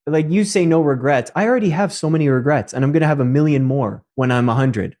Like you say, no regrets. I already have so many regrets, and I'm going to have a million more when I'm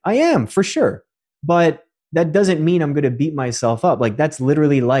 100. I am for sure. But that doesn't mean I'm going to beat myself up. Like that's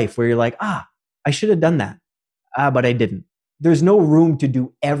literally life where you're like, I should have done that. But I didn't. There's no room to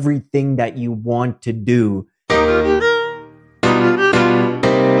do everything that you want to do.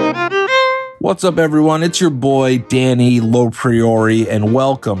 What's up, everyone? It's your boy, Danny Lopriori, and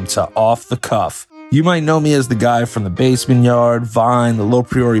welcome to Off the Cuff. You might know me as the guy from the Basement Yard, Vine, the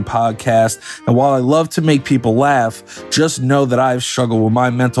Lopriori podcast, and while I love to make people laugh, just know that I've struggled with my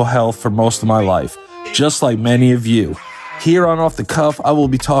mental health for most of my life, just like many of you. Here on Off the Cuff, I will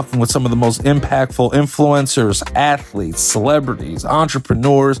be talking with some of the most impactful influencers, athletes, celebrities,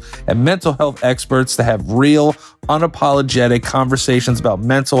 entrepreneurs, and mental health experts to have real, unapologetic conversations about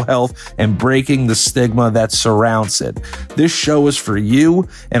mental health and breaking the stigma that surrounds it. This show is for you,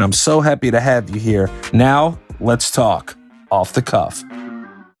 and I'm so happy to have you here. Now, let's talk Off the Cuff.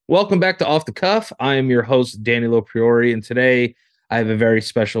 Welcome back to Off the Cuff. I am your host, Danny Lopriori, and today I have a very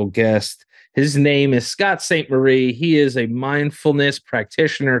special guest. His name is Scott St. Marie. He is a mindfulness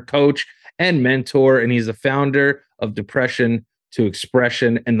practitioner, coach, and mentor, and he's the founder of Depression to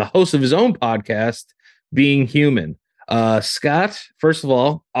Expression and the host of his own podcast, Being Human. Scott, first of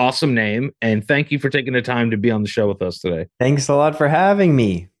all, awesome name, and thank you for taking the time to be on the show with us today. Thanks a lot for having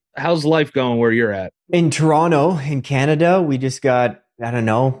me. How's life going where you're at? In Toronto, in Canada, we just got, I don't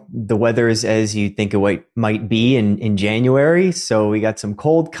know, the weather is as you think it might be in January. So we got some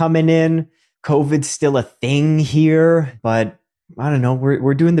cold coming in. COVID's still a thing here, but I don't know.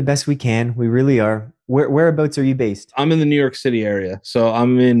 We're doing the best we can. We really are. Whereabouts are you based? I'm in the New York City area. So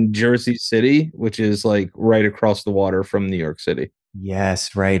I'm in Jersey City, which is like right across the water from New York City.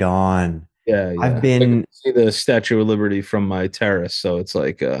 Yes, right on. Yeah. I've I been can see the Statue of Liberty from my terrace. So it's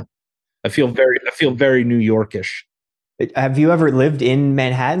like I feel very New Yorkish. Have you ever lived in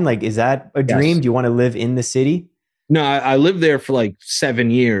Manhattan? Like, is that a dream? Yes. Do you want to live in the city? No, I lived there for like 7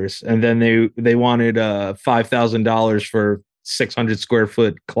 years, and then they wanted $5,000 for 600 square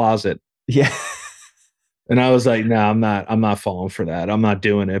foot closet. Yeah. And I was like, no, I'm not falling for that. I'm not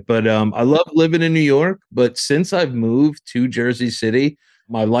doing it. But I love living in New York. But since I've moved to Jersey City,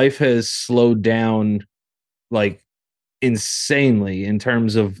 my life has slowed down like insanely in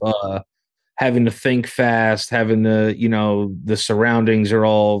terms of having to think fast, having the surroundings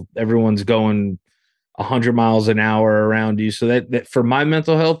are everyone's going 100 miles an hour around you. So that for my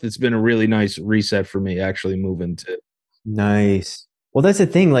mental health, it's been a really nice reset for me actually moving to. Nice. Well, that's the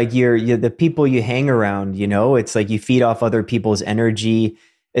thing. Like you're the people you hang around, it's like you feed off other people's energy,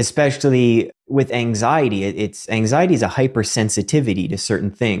 especially with anxiety. Anxiety is a hypersensitivity to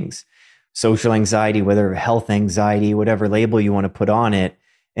certain things, social anxiety, whether health anxiety, whatever label you want to put on it.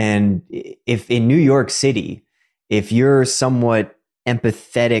 And if in New York City, if you're somewhat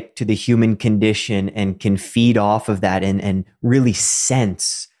empathetic to the human condition and can feed off of that and really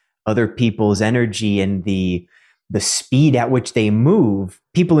sense other people's energy and the speed at which they move,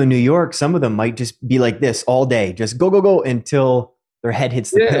 people in New York, some of them might just be like this all day, just go, go, go until their head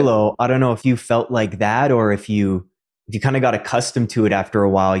hits the pillow. I don't know if you felt like that or if you kind of got accustomed to it after a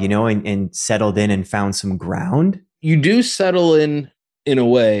while, and settled in and found some ground. You do settle in a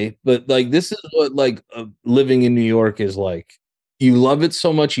way, but like this is what like living in New York is like. You love it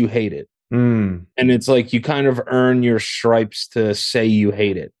so much you hate it. And it's like you kind of earn your stripes to say you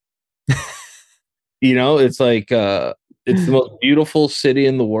hate it. It's like it's the most beautiful city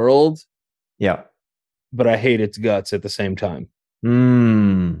in the world. Yeah. But I hate its guts at the same time.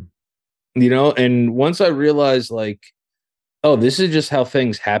 And once I realized like, oh, this is just how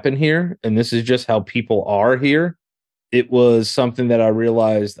things happen here, and this is just how people are here. It was something that I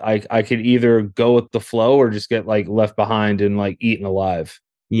realized I could either go with the flow or just get like left behind and like eaten alive.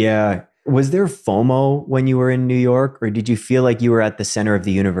 Yeah. Was there FOMO when you were in New York, or did you feel like you were at the center of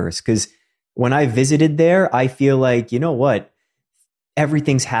the universe? Because when I visited there, I feel like, you know what?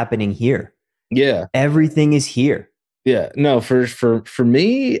 Everything's happening here. Yeah. Everything is here. Yeah. No, for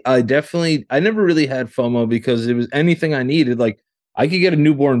me, I never really had FOMO because it was anything I needed. Like I could get a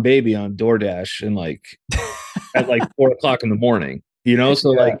newborn baby on DoorDash and like at like 4:00 in the morning, so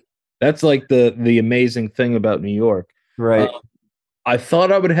like that's like the amazing thing about New York. Right. I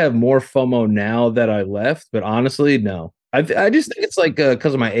thought I would have more FOMO now that I left, but honestly, no. I just think it's like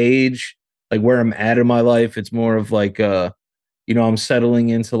because of my age, like where I'm at in my life, it's more of like I'm settling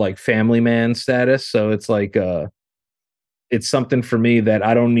into like family man status. So it's like it's something for me that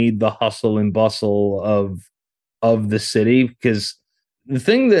I don't need the hustle and bustle of the city, because the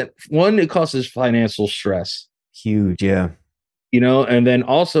thing that it causes financial stress. Huge, yeah. And then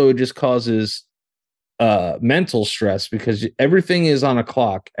also it just causes mental stress because everything is on a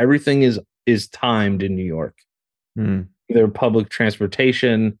clock. Everything is timed in New York. Either public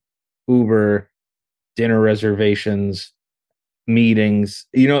transportation, Uber, dinner reservations, meetings.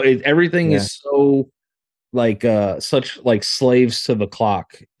 Everything is so like such like slaves to the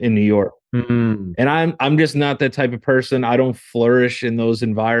clock in New York. And I'm just not that type of person. I don't flourish in those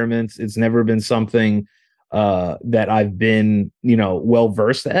environments. It's never been something that I've been, well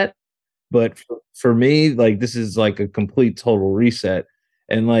versed at. But for me, like this is like a complete total reset.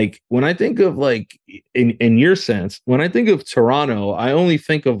 And like when I think of like in your sense, when I think of Toronto, I only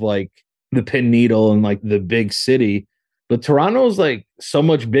think of like the pin needle and like the big city. But Toronto is like so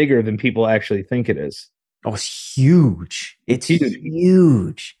much bigger than people actually think it is. Oh, it's huge. It's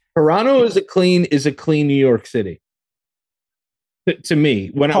huge. Toronto is a clean New York City. To me,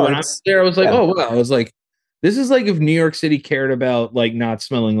 when I was there, I was like, oh wow. I was like, this is like if New York City cared about like not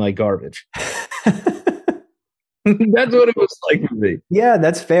smelling like garbage. That's what it was like for me. Yeah,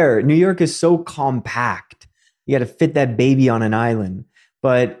 that's fair. New York is so compact. You got to fit that baby on an island.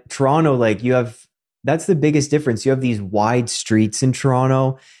 But Toronto, like that's the biggest difference. You have these wide streets in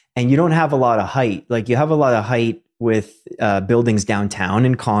Toronto and you don't have a lot of height. Like you have a lot of height with buildings downtown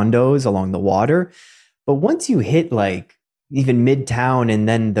and condos along the water. But once you hit like even midtown and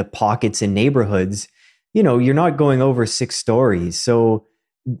then the pockets and neighborhoods, you're not going over 6 stories. So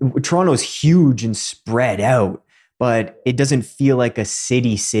Toronto's huge and spread out, but it doesn't feel like a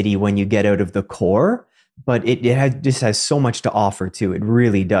city when you get out of the core. But it just has so much to offer too. It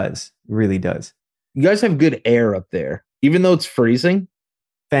really does. It really does. You guys have good air up there, even though it's freezing.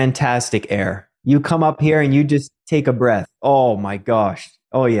 Fantastic air. You come up here and you just take a breath. Oh my gosh.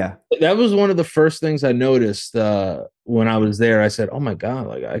 Oh yeah. That was one of the first things I noticed when I was there. I said, "Oh my God,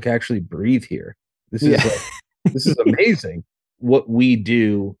 like I can actually breathe here. This is this is amazing." What we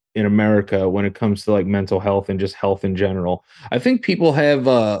do in America when it comes to like mental health and just health in general. I think people have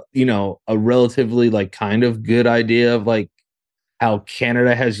a relatively like kind of good idea of like how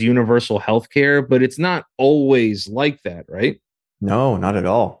Canada has universal healthcare, but it's not always like that, right? No, not at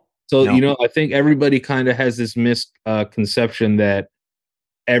all. So, I think everybody kind of has this misconception that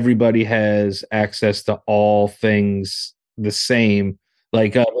everybody has access to all things the same.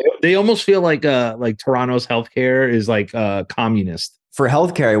 Like they almost feel like Toronto's healthcare is like communist. For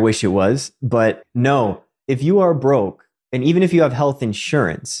healthcare, I wish it was, but no. If you are broke, and even if you have health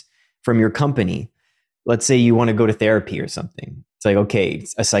insurance from your company, let's say you want to go to therapy or something. It's like, okay,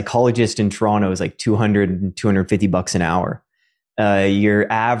 a psychologist in Toronto is like $200 $250 an hour. Your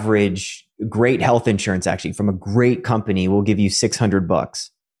average great health insurance, actually, from a great company will give you $600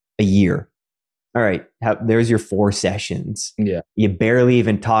 a year. All right, there's your 4 sessions. Yeah. You barely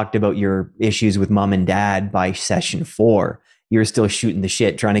even talked about your issues with mom and dad by session 4. You're still shooting the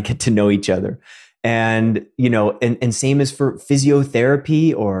shit, trying to get to know each other. And, and same as for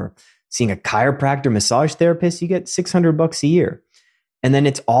physiotherapy or seeing a chiropractor, massage therapist, you get $600 a year. And then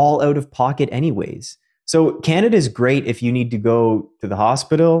it's all out of pocket anyways. So Canada is great if you need to go to the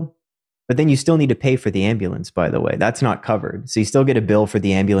hospital, but then you still need to pay for the ambulance, by the way. That's not covered. So you still get a bill for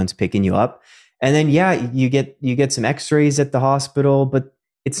the ambulance picking you up. And then, you get some x-rays at the hospital, but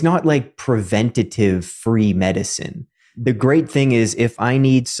it's not like preventative free medicine. The great thing is if I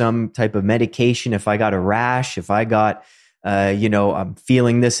need some type of medication, if I got a rash, if I got, I'm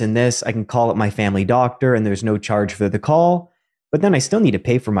feeling this and this, I can call up my family doctor and there's no charge for the call. But then I still need to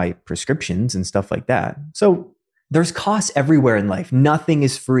pay for my prescriptions and stuff like that. So there's costs everywhere in life. Nothing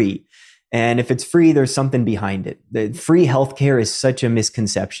is free. And if it's free, there's something behind it. The free healthcare is such a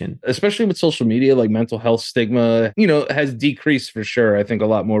misconception. Especially with social media, like mental health stigma, has decreased for sure. I think a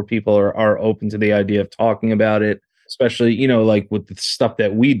lot more people are open to the idea of talking about it, especially, like with the stuff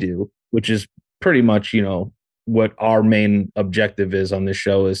that we do, which is pretty much, what our main objective is on this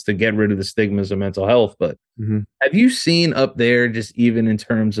show is to get rid of the stigmas of mental health. But have you seen up there, just even in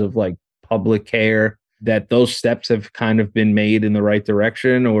terms of like public care, that those steps have kind of been made in the right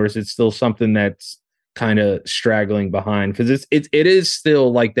direction, or is it still something that's kind of straggling behind? Because it is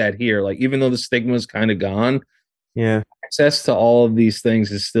still like that here. Like even though the stigma is kind of gone, access to all of these things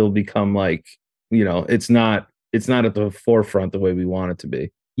has still become like, it's not at the forefront the way we want it to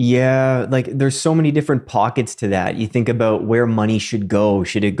be. Yeah, like there's so many different pockets to that. You think about where money should go.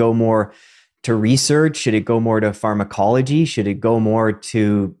 Should it go more to research? Should it go more to pharmacology? Should it go more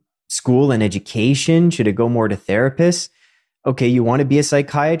to school and education? Should it go more to therapists? Okay, you want to be a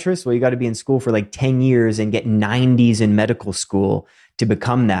psychiatrist? Well, you got to be in school for like 10 years and get 90s in medical school to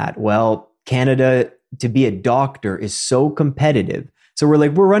become that. Well, Canada, to be a doctor is so competitive. So we're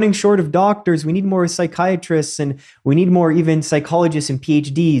running short of doctors. We need more psychiatrists and we need more even psychologists and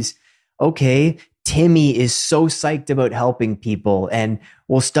PhDs. Okay, Timmy is so psyched about helping people and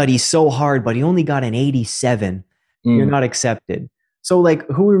will study so hard, but he only got an 87. You're not accepted. So like,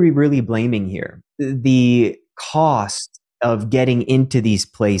 who are we really blaming here? The cost of getting into these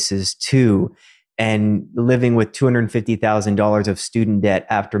places too, and living with $250,000 of student debt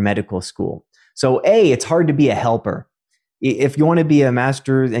after medical school. So it's hard to be a helper. If you want to be a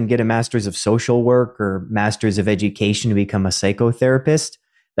master's and get a master's of social work or master's of education to become a psychotherapist,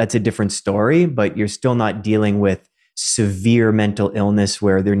 that's a different story, but you're still not dealing with severe mental illness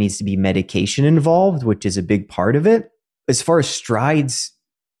where there needs to be medication involved, which is a big part of it. As far as strides,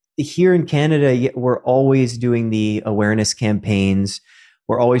 here in Canada, we're always doing the awareness campaigns.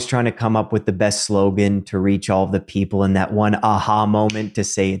 We're always trying to come up with the best slogan to reach all of the people in that one aha moment to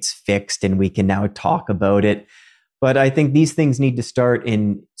say it's fixed and we can now talk about it. But I think these things need to start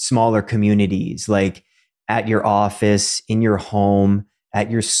in smaller communities, like at your office, in your home, at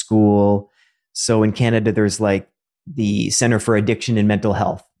your school. So in Canada, there's like the Center for Addiction and Mental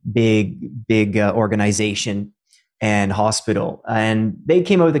Health, big organization and hospital. And they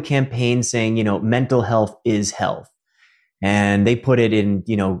came out with a campaign saying, mental health is health. And they put it in,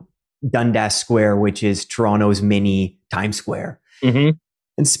 Dundas Square, which is Toronto's mini Times Square. Mm-hmm.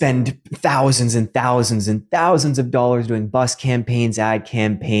 And spend thousands and thousands and thousands of dollars doing bus campaigns, ad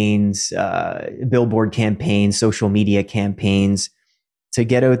campaigns, billboard campaigns, social media campaigns to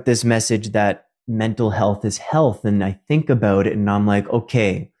get out this message that mental health is health. And I think about it and I'm like,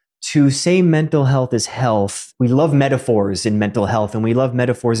 okay, to say mental health is health, we love metaphors in mental health and we love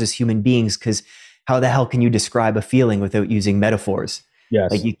metaphors as human beings because how the hell can you describe a feeling without using metaphors?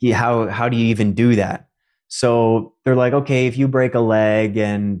 Yes. Like how do you even do that? So they're like, okay, if you break a leg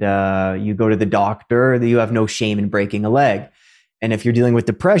and you go to the doctor, you have no shame in breaking a leg. And if you're dealing with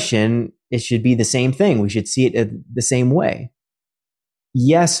depression, it should be the same thing. We should see it the same way.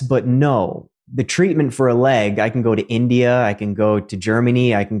 Yes, but no. The treatment for a leg, I can go to India, I can go to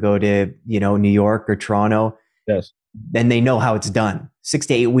Germany, I can go to, New York or Toronto. Yes. Then they know how it's done. 6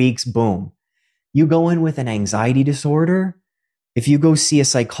 to 8 weeks, boom. You go in with an anxiety disorder. If you go see a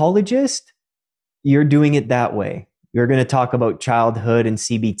psychologist, you're doing it that way. You're going to talk about childhood and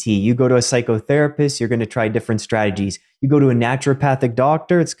CBT. You go to a psychotherapist, you're going to try different strategies. You go to a naturopathic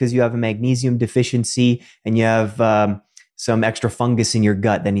doctor, it's because you have a magnesium deficiency and you have some extra fungus in your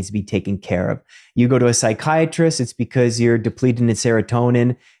gut that needs to be taken care of. You go to a psychiatrist, it's because you're depleted in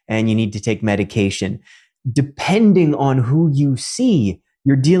serotonin and you need to take medication. Depending on who you see,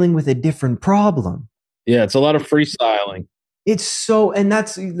 you're dealing with a different problem. Yeah, it's a lot of freestyling. It's so, and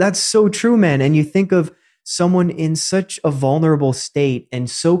that's so true, man. And you think of someone in such a vulnerable state and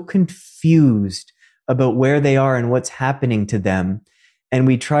so confused about where they are and what's happening to them. And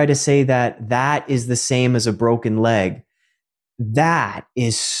we try to say that is the same as a broken leg. That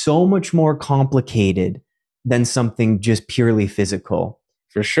is so much more complicated than something just purely physical.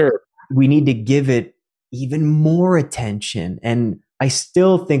 For sure. We need to give it even more attention. And I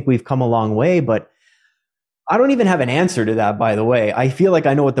still think we've come a long way, but I don't even have an answer to that, by the way. I feel like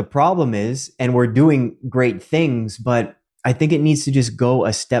I know what the problem is and we're doing great things, but I think it needs to just go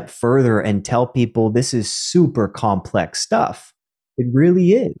a step further and tell people this is super complex stuff. It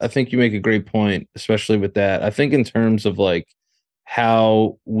really is. I think you make a great point, especially with that. I think in terms of like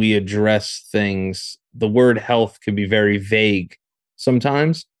how we address things, the word health can be very vague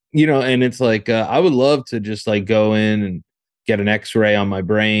sometimes, and it's like, I would love to just like go in and get an x-ray on my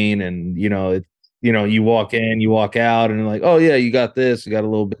brain and, you walk in, you walk out and like, oh yeah, you got this, you got a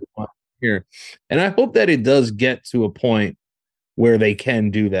little bit here. And I hope that it does get to a point where they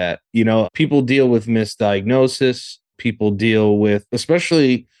can do that. People deal with misdiagnosis. People deal with,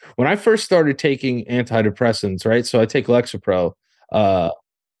 especially when I first started taking antidepressants, right? So I take Lexapro.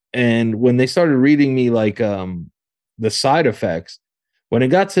 And when they started reading me like the side effects, when it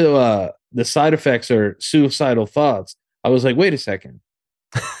got to the side effects are suicidal thoughts, I was like, wait a second.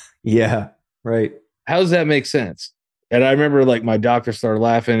 Yeah. Right. How does that make sense? And I remember like my doctor started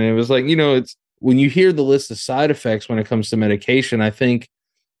laughing and it was like, it's when you hear the list of side effects when it comes to medication, I think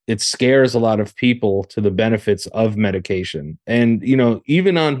it scares a lot of people to the benefits of medication. And,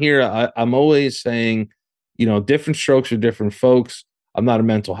 even on here, I'm always saying, different strokes for different folks. I'm not a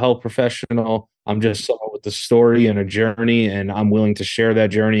mental health professional. I'm just someone with a story and a journey, and I'm willing to share that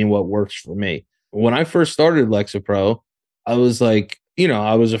journey and what works for me. When I first started Lexapro, I was like,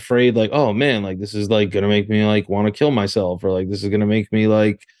 I was afraid like, oh man, like this is like going to make me like want to kill myself, or like this is going to make me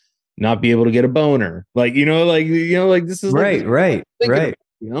like not be able to get a boner. Like, like this is right, like, right.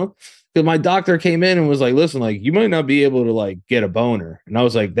 Because my doctor came in and was like, listen, like you might not be able to like get a boner. And I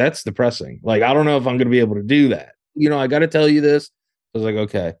was like, that's depressing. Like, I don't know if I'm going to be able to do that. I got to tell you this. I was like,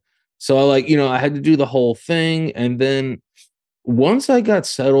 okay. So I I had to do the whole thing. And then once I got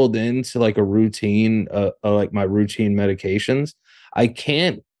settled into like a routine, like my routine medications, I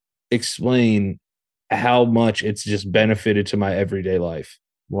can't explain how much it's just benefited to my everyday life.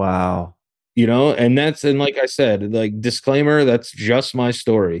 Wow. And like I said, like disclaimer, that's just my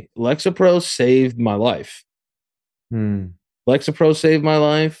story. Lexapro saved my life. Hmm. Lexapro saved my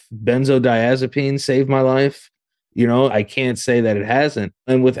life. Benzodiazepine saved my life. I can't say that it hasn't.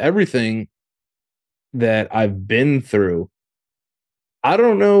 And with everything that I've been through, I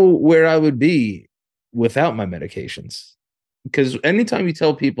don't know where I would be without my medications. Because anytime you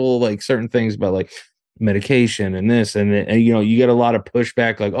tell people like certain things about like medication and this and you get a lot of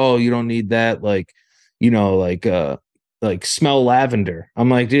pushback like, oh, you don't need that, like, like smell lavender. I'm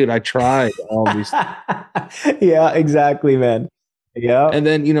like, dude, I tried all these. Yeah, exactly, man. Yeah. And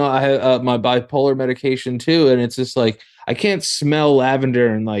then, I have my bipolar medication too. And it's just like, I can't smell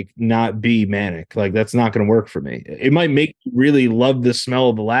lavender and like not be manic. Like, that's not going to work for me. It might make me really love the smell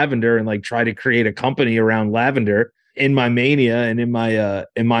of the lavender and like try to create a company around lavender in my mania and in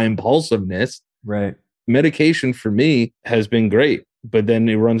my impulsiveness. Right. Medication for me has been great. But then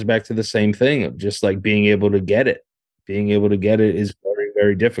it runs back to the same thing of just like being able to get it. Being able to get it is very,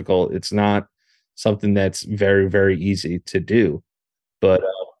 very difficult. It's not something that's very, very easy to do. But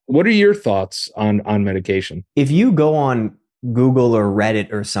what are your thoughts on medication? If you go on Google or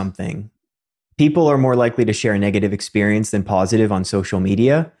Reddit or something, people are more likely to share a negative experience than positive on social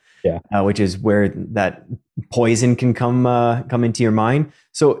media. Yeah. Which is where that poison can come into your mind.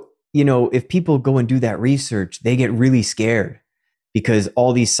 So, if people go and do that research, they get really scared because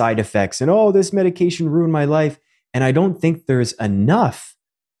all these side effects and, oh, this medication ruined my life. And I don't think there's enough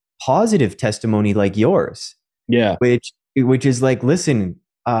positive testimony like yours. Yeah. Which is like, listen,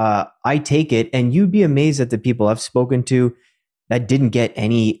 I take it, and you'd be amazed at the people I've spoken to that didn't get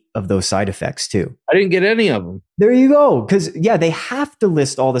any of those side effects too. I didn't get any of them. There you go. Because yeah, they have to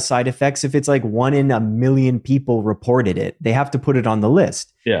list all the side effects. If it's like 1 in a million people reported it, they have to put it on the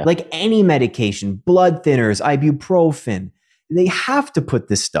list. Yeah. Like any medication, blood thinners, ibuprofen, they have to put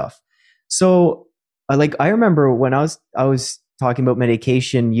this stuff. So I remember when I was talking about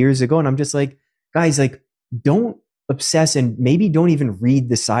medication years ago, and I'm just like, guys, like, don't obsess and maybe don't even read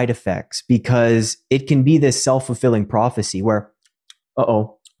the side effects, because it can be this self-fulfilling prophecy where,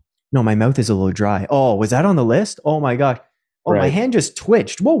 uh-oh, no, my mouth is a little dry. Oh, was that on the list? Oh my God. Oh, my hand just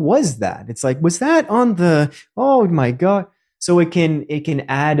twitched. What was that? It's like, was that on the, oh my God. So it can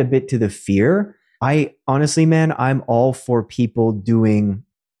add a bit to the fear. I honestly, man, I'm all for people doing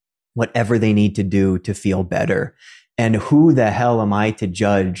whatever they need to do to feel better. And who the hell am I to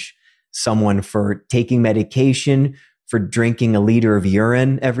judge someone for taking medication, for drinking a liter of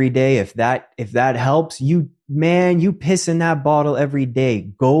urine every day? If that helps you, man, you piss in that bottle every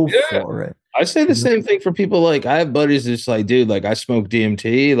day. Go for it. I say the same thing for people. Like, I have buddies that's like, dude, like, I smoke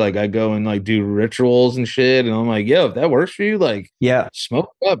DMT, like I go and like do rituals and shit, and I'm like, yo, if that works for you, like, yeah,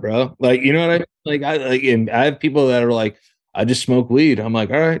 smoke it up, bro. Like, you know what I mean? And I have people that are like, I just smoke weed. I'm like,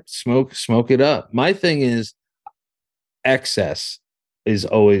 all right, smoke it up. My thing is, excess is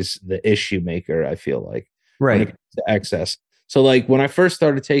always the issue maker, I feel like. Right. When it comes to excess. So like when I first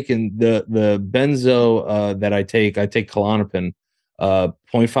started taking the benzo that I take Klonopin,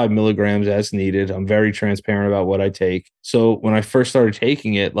 0.5 milligrams as needed. I'm very transparent about what I take. So when I first started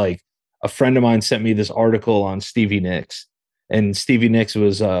taking it, like, a friend of mine sent me this article on Stevie Nicks, and Stevie Nicks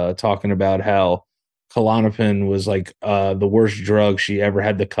was talking about how Klonopin was like the worst drug she ever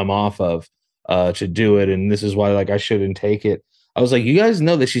had to come off of to do it, and this is why like I shouldn't take it. I was like, you guys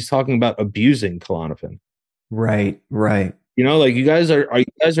know that she's talking about abusing Klonopin. Right. Like, you guys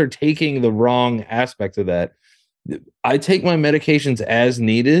are taking the wrong aspect of that. I take my medications as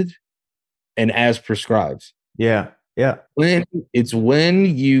needed and as prescribed. Yeah. When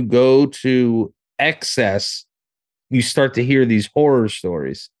you go to excess, you start to hear these horror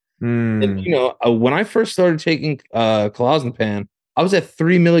stories. And, when I first started taking clozapam, I was at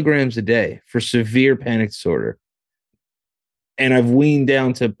 3 milligrams a day for severe panic disorder, and I've weaned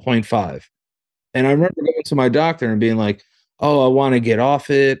down to 0.5. And I remember going to my doctor and being like, oh, I want to get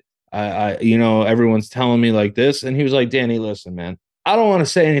off it. Everyone's telling me like this. And he was like, Danny, listen, man, I don't want to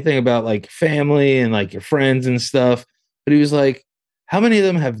say anything about like family and like your friends and stuff. But he was like, how many of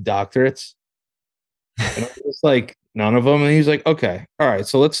them have doctorates? And I was like, none of them. And he's like, okay, all right,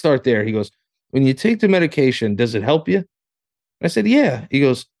 so let's start there. He goes, when you take the medication, does it help you? I said, yeah. He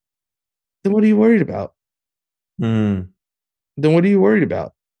goes, then what are you worried about? Mm. Then what are you worried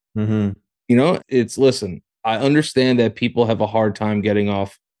about? Mm-hmm. Listen, I understand that people have a hard time getting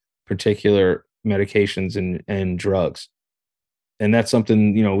off particular medications and drugs. And that's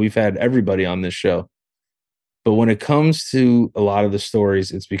something, we've had everybody on this show. But when it comes to a lot of the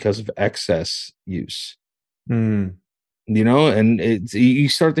stories, it's because of excess use. Mm. And you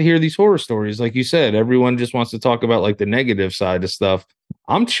start to hear these horror stories. Like you said, everyone just wants to talk about like the negative side of stuff.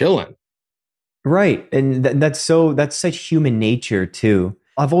 I'm chilling. Right. And that's such human nature too.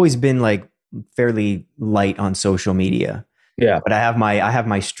 I've always been like fairly light on social media. Yeah. But I have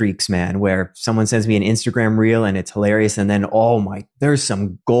my streaks, man, where someone sends me an Instagram reel and it's hilarious. And then, there's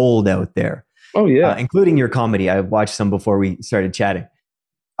some gold out there. Oh yeah. Including your comedy. I watched some before we started chatting.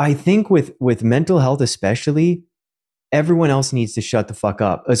 I think with mental health, especially, everyone else needs to shut the fuck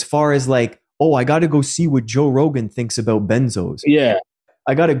up. As far as like, I got to go see what Joe Rogan thinks about benzos. Yeah.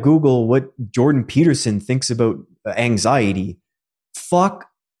 I got to Google what Jordan Peterson thinks about anxiety. Fuck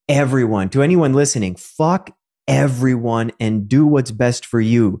everyone. To anyone listening, fuck everyone and do what's best for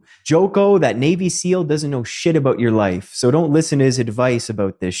you. Joko, that Navy SEAL, doesn't know shit about your life. So don't listen to his advice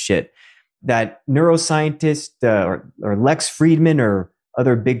about this shit. That neuroscientist or Lex Friedman or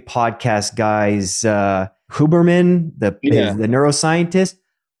other big podcast guys, Huberman, the neuroscientist,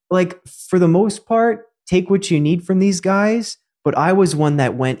 like for the most part, take what you need from these guys. But I was one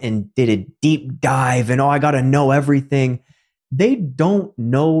that went and did a deep dive and I got to know everything. They don't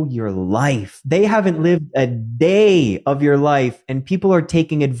know your life. They haven't lived a day of your life. And people are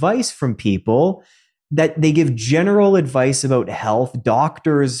taking advice from people that they give general advice about health.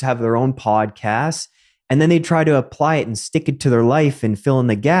 Doctors have their own podcasts, and then they try to apply it and stick it to their life and fill in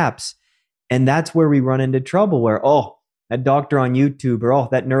the gaps. And that's where we run into trouble where, that doctor on YouTube or,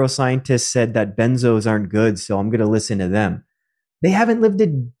 that neuroscientist said that benzos aren't good, so I'm going to listen to them. They haven't lived a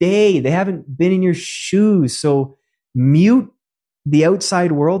day. They haven't been in your shoes. So mute the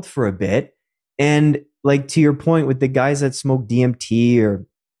outside world for a bit. And like to your point with the guys that smoke DMT or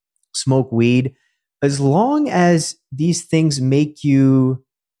smoke weed, as long as these things make you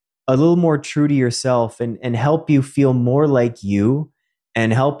a little more true to yourself and help you feel more like you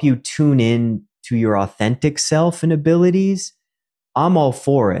and help you tune in to your authentic self and abilities, I'm all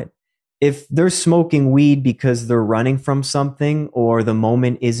for it. If they're smoking weed because they're running from something or the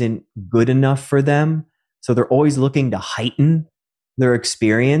moment isn't good enough for them, so they're always looking to heighten their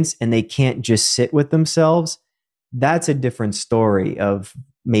experience and they can't just sit with themselves, that's a different story of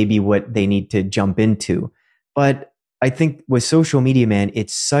maybe what they need to jump into. But I think with social media, man,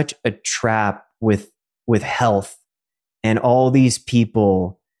 it's such a trap with health and all these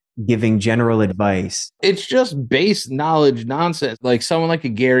people giving general advice. It's just base knowledge nonsense. Like someone like a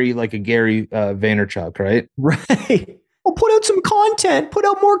Gary Vaynerchuk, right? Right. Well, put out some content. Put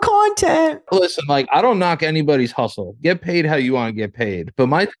out more content. Listen, like I don't knock anybody's hustle. Get paid how you want to get paid. But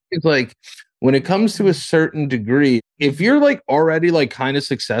my thing is like when it comes to a certain degree, if you're like already like kind of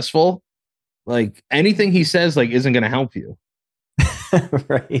successful, like anything he says like isn't going to help you.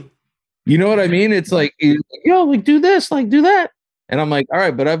 Right. You know what I mean? It's like, like do this, like do that. And I'm like, all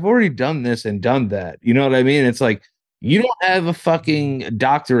right, but I've already done this and done that. You know what I mean? It's like, you don't have a fucking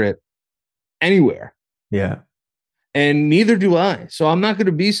doctorate anywhere. Yeah. And neither do I. So I'm not going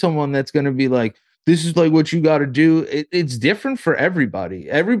to be someone that's going to be like, this is like what you got to do. It's different for everybody.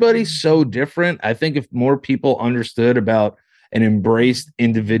 Everybody's so different. I think if more people understood about and embraced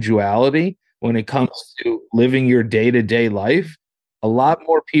individuality when it comes to living your day-to-day life, a lot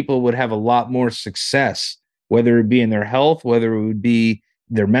more people would have a lot more success, whether it be in their health, whether it would be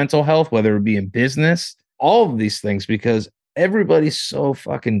their mental health, whether it would be in business, all of these things, because everybody's so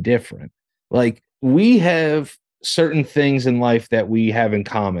fucking different. Like we have certain things in life that we have in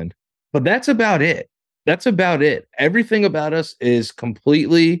common, but that's about it. That's about it. Everything about us is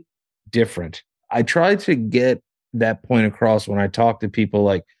completely different. I try to get that point across when I talk to people.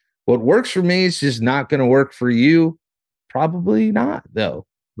 Like what works for me is just not going to work for you. Probably not though.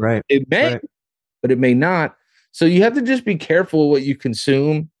 Right. It may, but it may not. So you have to just be careful what you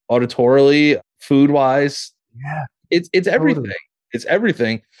consume auditorily, food wise. Yeah. It's everything. Totally. It's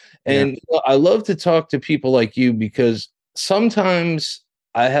everything. And I love to talk to people like you because sometimes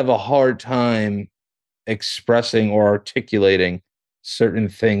I have a hard time expressing or articulating certain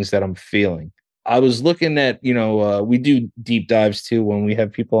things that I'm feeling. I was looking at, we do deep dives too when we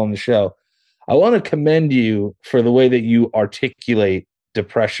have people on the show. I want to commend you for the way that you articulate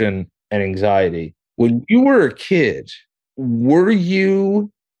depression and anxiety. When you were a kid, were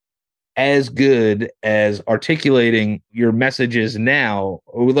you as good as articulating your messages now?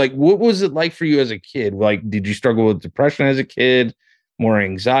 Or like, what was it like for you as a kid? Like, did you struggle with depression as a kid, more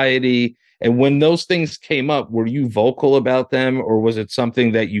anxiety? And when those things came up, were you vocal about them? Or was it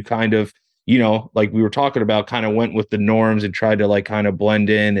something that you kind of, like we were talking about, kind of went with the norms and tried to like kind of blend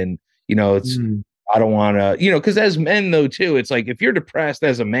in? And, I don't want to, because as men though too, it's like if you're depressed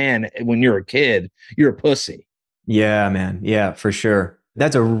as a man when you're a kid, you're a pussy. Yeah, man. Yeah, for sure.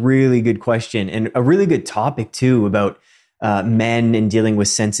 That's a really good question and a really good topic too about men and dealing with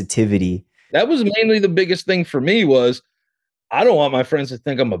sensitivity. That was mainly the biggest thing for me was I don't want my friends to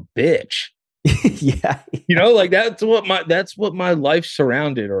think I'm a bitch. Yeah. Like that's what my life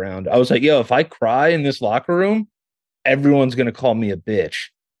surrounded around. I was like, yo, if I cry in this locker room, everyone's gonna call me a bitch.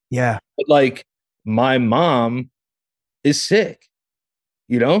 Yeah. But like my mom is sick,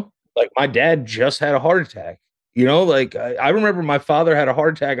 like my dad just had a heart attack. Like I remember my father had a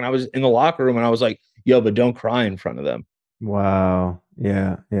heart attack and I was in the locker room and I was like, yo, but don't cry in front of them. Wow.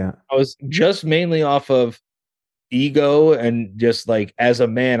 Yeah. Yeah. I was just mainly off of ego and just like as a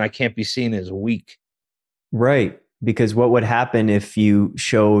man, I can't be seen as weak. Right. Because what would happen if you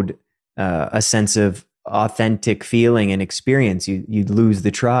showed a sense of authentic feeling and experience? You'd lose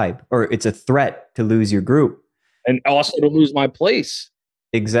the tribe, or it's a threat to lose your group. And also to lose my place.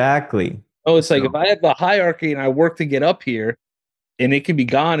 Exactly. Oh, it's like if I have the hierarchy and I work to get up here and it can be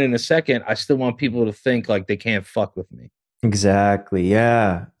gone in a second, I still want people to think like they can't fuck with me. Exactly.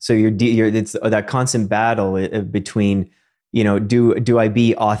 Yeah. So it's that constant battle between, do I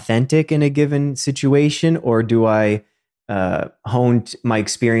be authentic in a given situation, or do I hone my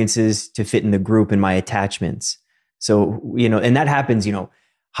experiences to fit in the group and my attachments? So, and that happens,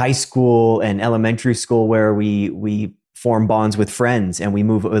 high school and elementary school where we form bonds with friends and we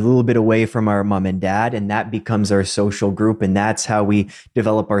move a little bit away from our mom and dad, and that becomes our social group. And that's how we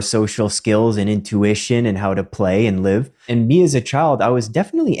develop our social skills and intuition and how to play and live. And me as a child, I was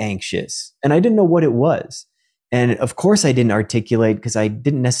definitely anxious and I didn't know what it was. And of course I didn't articulate because I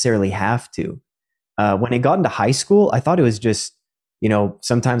didn't necessarily have to. When it got into high school, I thought it was just,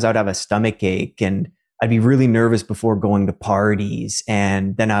 sometimes I would have a stomach ache and I'd be really nervous before going to parties.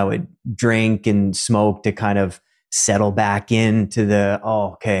 And then I would drink and smoke to kind of settle back into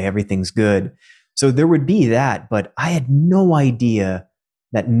okay, everything's good. So there would be that, but I had no idea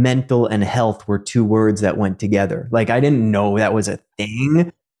that mental and health were two words that went together. Like I didn't know that was a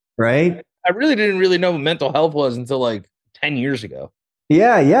thing, right? I really didn't really know what mental health was until like 10 years ago.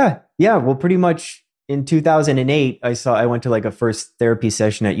 Yeah. Well, pretty much in 2008, I went to like a first therapy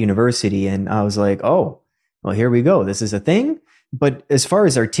session at university and I was like, oh, well, here we go. This is a thing. But as far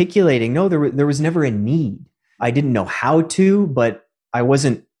as articulating, no, there was never a need. I didn't know how to, but I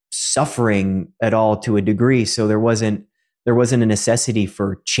wasn't suffering at all to a degree. So there wasn't a necessity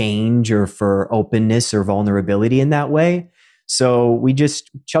for change or for openness or vulnerability in that way. So we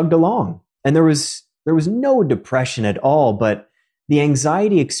just chugged along, and there was no depression at all, but the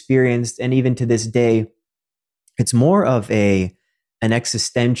anxiety experienced, and even to this day, it's more of an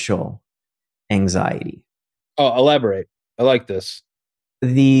existential anxiety. Oh, elaborate. I like this.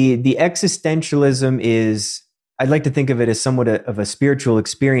 The existentialism is, I'd like to think of it as somewhat of a spiritual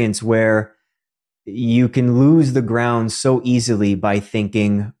experience where you can lose the ground so easily by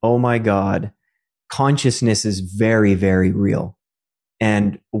thinking, oh my God, consciousness is very, very real.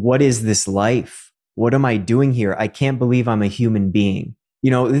 And what is this life? What am I doing here? I can't believe I'm a human being.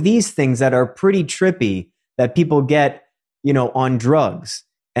 These things that are pretty trippy that people get, on drugs.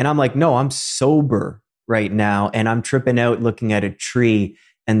 And I'm like, no, I'm sober right now. And I'm tripping out looking at a tree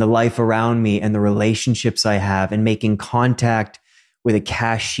and the life around me and the relationships I have and making contact with a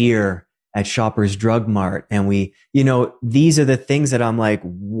cashier at Shoppers Drug Mart. And these are the things that I'm like,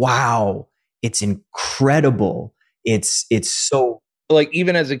 wow, it's incredible. It's so. Like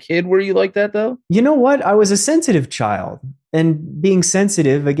even as a kid, were you like that though? You know what? I was a sensitive child, and being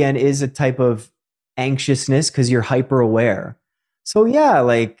sensitive again is a type of anxiousness because you're hyper aware. So yeah,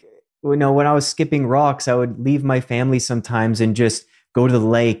 like, when I was skipping rocks, I would leave my family sometimes and just go to the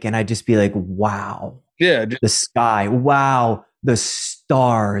lake, and I'd just be like, wow, yeah, the sky, wow, the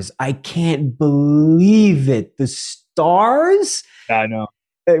stars. I can't believe it. The stars? I know.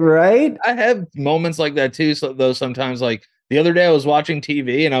 Right? I have moments like that too. So though sometimes, like the other day I was watching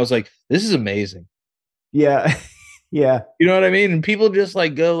TV and I was like, this is amazing. Yeah. Yeah. You know what I mean? And people just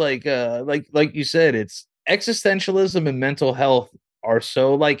like go like you said, it's existentialism and mental health are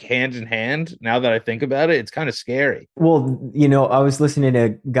so like hand in hand. Now that I think about it, it's kind of scary. Well, I was listening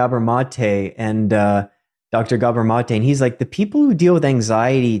to Gabor Mate and Dr. Gabor Mate, and he's like, the people who deal with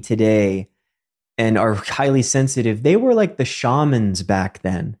anxiety today and are highly sensitive, they were like the shamans back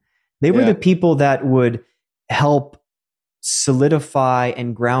then. They were the people that would help solidify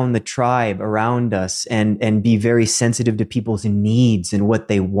and ground the tribe around us and be very sensitive to people's needs and what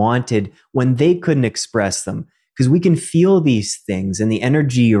they wanted when they couldn't express them. Because we can feel these things and the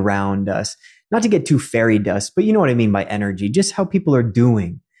energy around us, not to get too fairy dust, but you know what I mean by energy, just how people are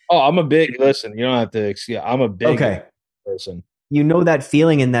doing. Oh, I'm a big listen. You don't have to. Yeah, I'm a big Okay. person. You know that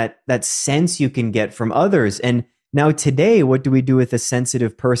feeling and that sense you can get from others. And now today, what do we do with a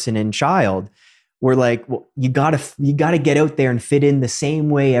sensitive person and child? We're like, well, you gotta get out there and fit in the same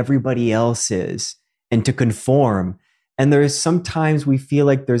way everybody else is and to conform. And there's sometimes we feel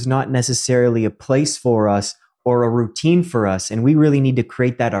like there's not necessarily a place for us or a routine for us. And we really need to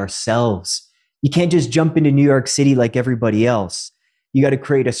create that ourselves. You can't just jump into New York City like everybody else. You got to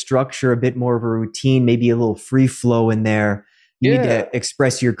create a structure, a bit more of a routine, maybe a little free flow in there. You need Yeah, to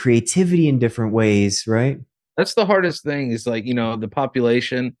express your creativity in different ways, right? that's the hardest thing. Is like the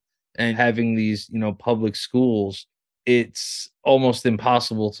population and having these public schools. It's almost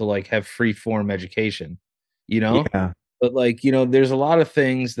impossible to like have free form education. You know, Yeah. but like there's a lot of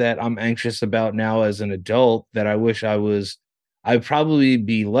things that I'm anxious about now as an adult that I wish I'd probably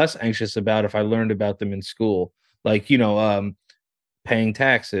be less anxious about if I learned about them in school. Like paying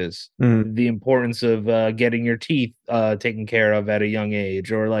taxes, Mm. the importance of getting your teeth taken care of at a young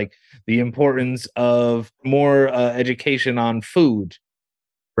age, or like the importance of more education on food,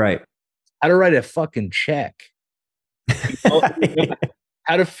 Right. how to write a fucking check, you know,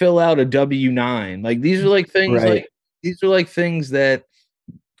 how to fill out a W-9. Like these are like things Right. like these are like things that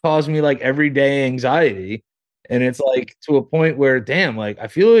cause me like everyday anxiety. And it's like to a point where, damn, like I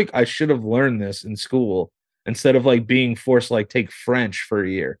feel like I should have learned this in school instead of like being forced to like take French for a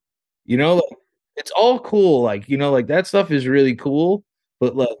year. Like it's all cool. Like, like that stuff is really cool,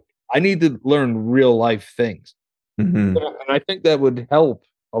 but like I need to learn real life things. Hmm. And I think that would help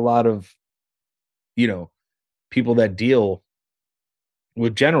a lot of, you know, people that deal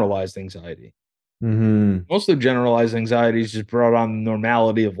with generalized anxiety. Hmm. Most of generalized anxiety is just brought on the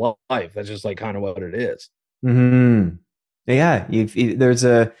normality of life. That's just like kind of what it is. Hmm. Yeah. There's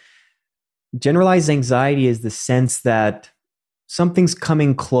a generalized anxiety is the sense that something's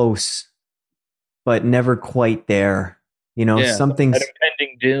coming close, but never quite there. Yeah, that Something's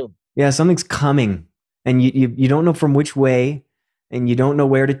impending doom. Yeah, something's coming, and you don't know from which way, and you don't know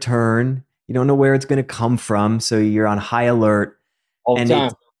where to turn. You don't know where it's going to come from, so you're on high alert, All the and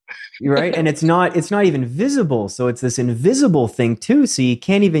time. it's right, and it's not even visible. So it's this invisible thing too. So you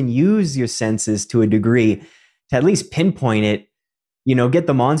can't even use your senses to a degree to at least pinpoint it. Get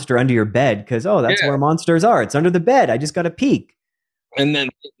the monster under your bed because that's Yeah. where monsters are. It's under the bed. I just got to peek. And then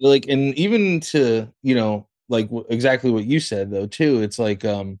like and even to, like exactly what you said though too. It's like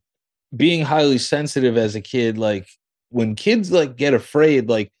being highly sensitive as a kid, like when kids like get afraid,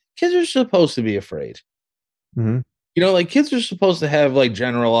 like kids are supposed to be afraid. Hmm. Like kids are supposed to have like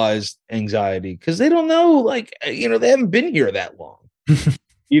generalized anxiety because they don't know, like, they haven't been here that long,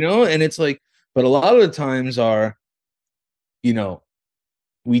 and it's like, but a lot of the times you know,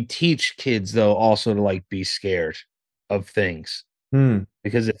 we teach kids though also to like be scared of things Hmm.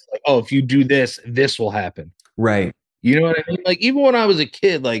 because it's like, oh, if you do this, this will happen. Right. You know what I mean? Like even when I was a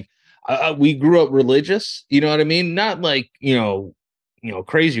kid, like we grew up religious. You know what I mean? Not like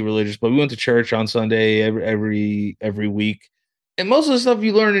crazy religious, but we went to church on Sunday every week. And most of the stuff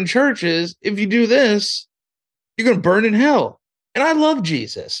you learn in church is if you do this, you're gonna burn in hell. And I love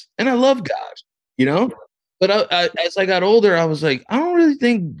Jesus and I love God. You know, but as I got older, I was like, I don't really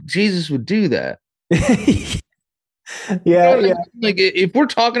think Jesus would do that. You know Yeah. what I mean? Yeah. Like if we're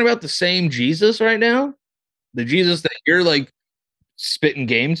talking about the same Jesus right now, the Jesus that you're like spitting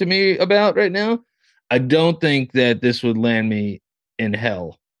game to me about right now, I don't think that this would land me in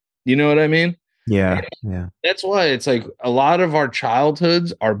hell. You know what I mean? Yeah. Yeah. That's why it's like a lot of our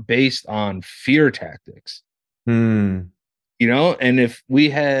childhoods are based on fear tactics, Hmm. and if we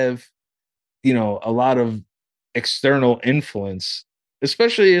have, a lot of external influence,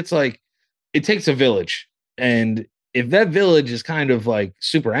 especially it's like it takes a village. And if that village is kind of like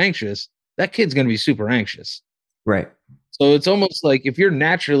super anxious, that kid's going to be super anxious. Right. So it's almost like if you're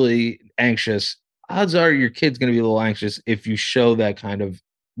naturally anxious, odds are your kid's going to be a little anxious if you show that kind of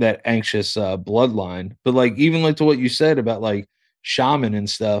that anxious bloodline. But like even like to what you said about like shaman and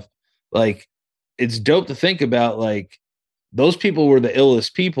stuff, like it's dope to think about like those people were the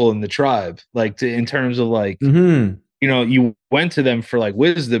illest people in the tribe, like in terms of like Hmm. you went to them for like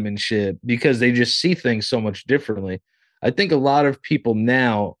wisdom and shit because they just see things so much differently. I think a lot of people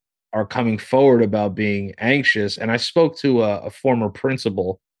now are coming forward about being anxious. And I spoke to a former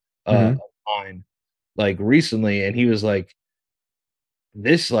principal of Hmm. mine like recently, and he was like,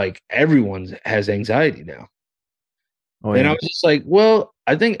 this like everyone has anxiety now. Oh And I yeah. was just like, well,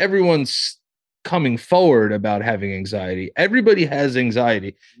 I think everyone's coming forward about having anxiety. Everybody has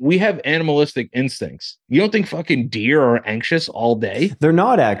anxiety. We have animalistic instincts. You don't think fucking deer are anxious all day? They're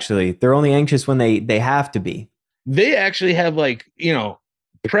not actually. They're only anxious when they have to be. They actually have like,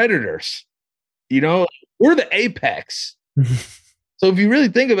 predators. You know, we're the apex. So if you really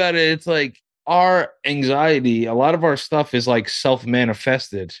think about it, it's like our anxiety, a lot of our stuff is like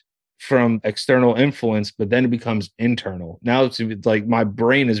self-manifested from external influence, but then it becomes internal. Now it's like my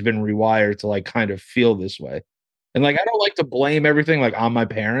brain has been rewired to like kind of feel this way. And like I don't like to blame everything like on my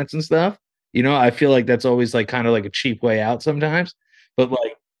parents and stuff. You know, I feel like that's always like kind of like a cheap way out sometimes. But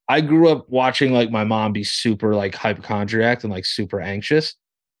like I grew up watching like my mom be super like hypochondriac and like super anxious.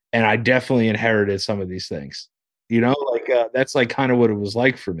 And I definitely inherited some of these things. You know, like that's like kind of what it was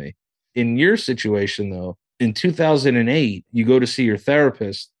like for me. In your situation, though, in 2008, you go to see your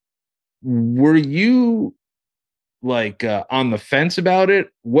therapist. Were you like on the fence about it?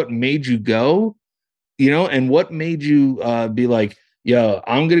 What made you go? You know, and what made you be like, yo,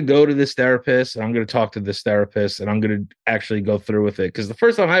 I'm going to go to this therapist and I'm going to talk to this therapist and I'm going to actually go through with it? Because the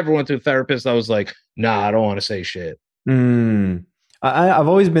first time I ever went to a therapist, I was like, nah, I don't want to say shit. Mm. I've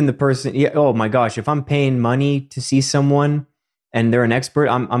always been the person. Yeah. Oh my gosh. If I'm paying money to see someone and they're an expert,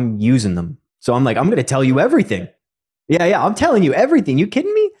 I'm using them. So I'm like, I'm going to tell you everything. Yeah. Yeah. I'm telling you everything. You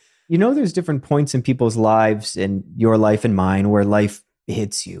kidding me? You know, there's different points in people's lives and your life and mine where life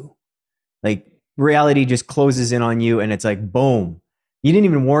hits you. Like reality just closes in on you and it's like, boom. You didn't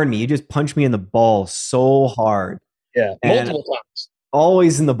even warn me. You just punched me in the balls so hard. Yeah. And Multiple times.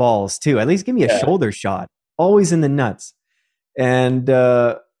 always in the balls too. At least give me a shoulder shot. Always in the nuts. And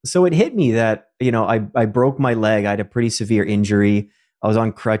so it hit me that, you know, I broke my leg. I had a pretty severe injury. I was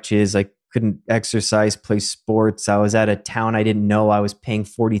on crutches. I couldn't exercise, play sports. I was at a town I didn't know. I was paying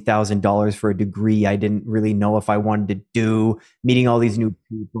 $40,000 for a degree I didn't really know if I wanted to do, meeting all these new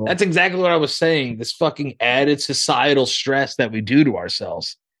people. That's exactly what I was saying. This fucking added societal stress that we do to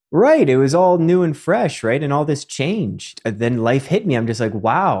ourselves. Right. It was all new and fresh, right? And all this changed. And then life hit me. I'm just like,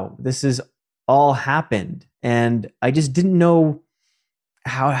 wow, this has all happened. And I just didn't know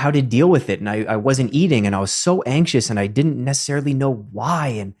how to deal with it. And I wasn't eating and I was so anxious and I didn't necessarily know why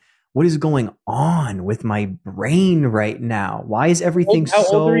and what is going on with my brain right now. Why is everything How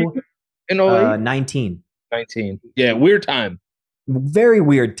old are you? In 19? 19. Yeah, weird time. Very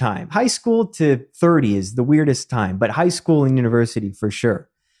weird time. High school to 30 is the weirdest time, but high school and university for sure.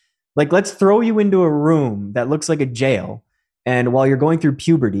 Like, let's throw you into a room that looks like a jail. And while you're going through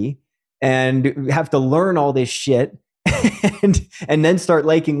puberty and have to learn all this shit and then start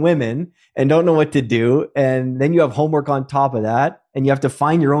liking women and don't know what to do. And then you have homework on top of that and you have to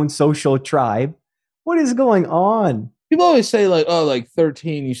find your own social tribe. What is going on? People always say like, oh, like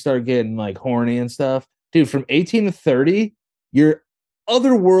 13, you start getting like horny and stuff. Dude, from 18 to 30, you're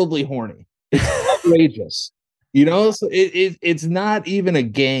otherworldly horny. It's outrageous. You know, so it's not even a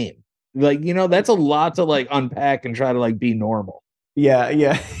game. Like, you know, that's a lot to like unpack and try to like be normal. Yeah.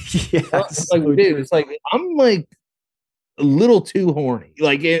 Yeah. Yeah. Like, dude, it's like, I'm like a little too horny,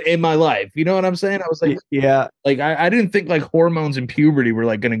 like in my life. You know what I'm saying? I was like, yeah. Like, I didn't think like hormones and puberty were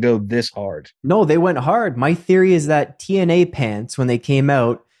like going to go this hard. No, they went hard. My theory is that TNA pants, when they came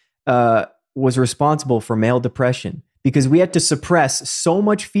out, was responsible for male depression because we had to suppress so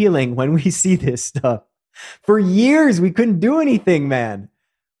much feeling when we see this stuff. For years, we couldn't do anything, man.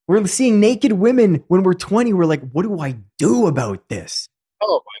 We're seeing naked women when we're 20. We're like, what do I do about this?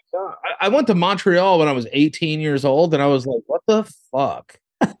 Oh my God. I went to Montreal when I was 18 years old and I was like, what the fuck?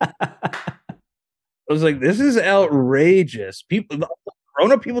 I was like, this is outrageous. People,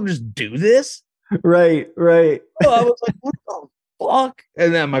 grown-up people just do this? Right. Oh, I was like, what the fuck?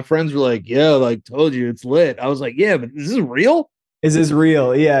 And then my friends were like, yeah, like told you it's lit. I was like, yeah, but is this real? Is this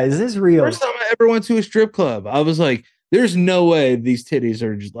real? Yeah, is this real? First time I ever went to a strip club, I was like, there's no way these titties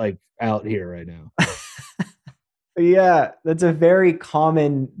are just like out here right now. Yeah, that's a very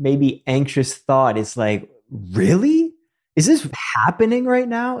common, maybe anxious thought. It's like, really? Is this happening right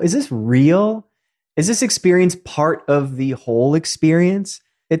now? Is this real? Is this experience part of the whole experience?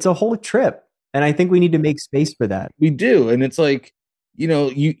 It's a whole trip. And I think we need to make space for that. We do. And it's like, you know,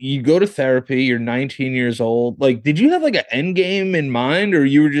 you go to therapy, you're 19 years old. Like, did you have like an end game in mind? Or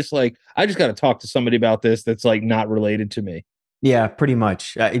you were just like, I just got to talk to somebody about this that's like not related to me? Yeah, pretty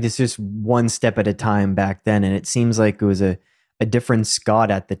much. It's just one step at a time back then. And it seems like it was a different Scott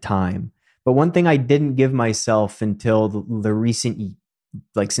at the time. But one thing I didn't give myself until the recent,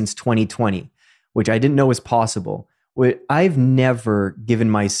 like since 2020, which I didn't know was possible. I've never given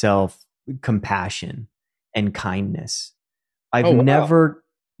myself compassion and kindness. I've never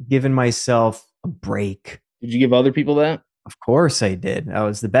given myself a break. Did you give other people that? Of course I did. I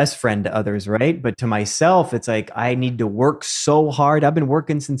was the best friend to others, right? But to myself, it's like I need to work so hard. I've been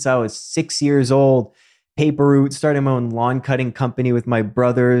working since I was 6 years old. Paper route, starting my own lawn cutting company with my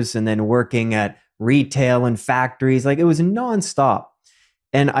brothers, and then working at retail and factories. Like it was nonstop.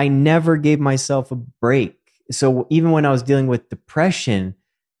 And I never gave myself a break. So even when I was dealing with depression,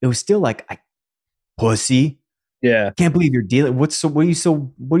 it was still like, pussy. Yeah. Can't believe you're dealing. What are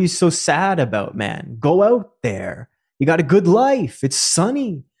you so sad about, man? Go out there. You got a good life. It's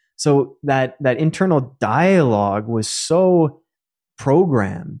sunny. So that internal dialogue was so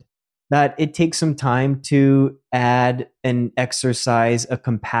programmed that it takes some time to add and exercise a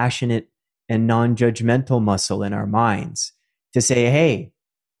compassionate and non-judgmental muscle in our minds to say, hey,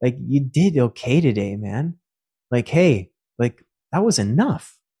 like you did okay today, man. Like, hey, like that was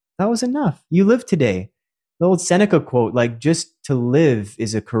enough. That was enough. You lived today. The old Seneca quote, like, just to live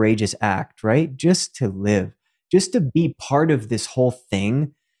is a courageous act, right? Just to live, just to be part of this whole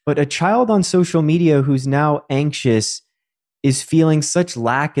thing. But a child on social media who's now anxious is feeling such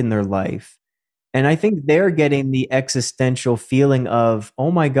lack in their life. And I think they're getting the existential feeling of,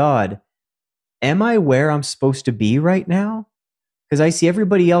 oh my God, am I where I'm supposed to be right now? Because I see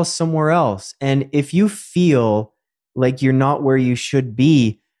everybody else somewhere else. And if you feel like you're not where you should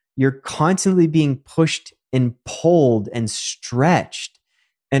be, you're constantly being pushed and pulled and stretched.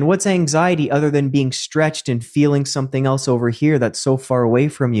 And what's anxiety other than being stretched and feeling something else over here that's so far away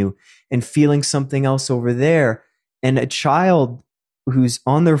from you and feeling something else over there? And a child who's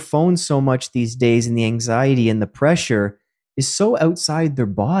on their phone so much these days and the anxiety and the pressure is so outside their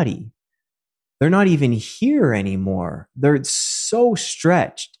body. They're not even here anymore. They're so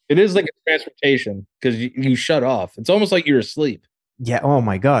stretched. It is like a transportation because you shut off. It's almost like you're asleep. Yeah. Oh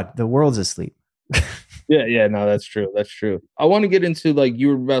my God. The world's asleep. Yeah, no, that's true. That's true. I want to get into, like, you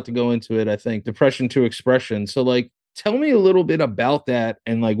were about to go into it, I think, depression to expression. So, like, tell me a little bit about that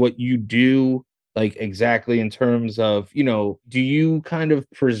and, like, what you do, like, exactly in terms of, do you kind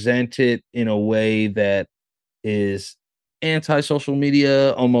of present it in a way that is anti-social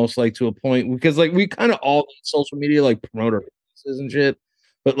media, almost like to a point, because, like, we kind of all need social media, like, promote our businesses and shit.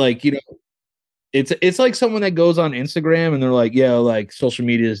 But, like, it's like someone that goes on Instagram and they're like, yeah, like social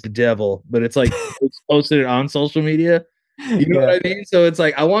media is the devil, but it's like it's posted on social media. You know what I mean? So it's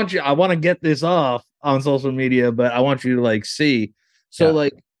like I want to get this off on social media, but I want you to like see. So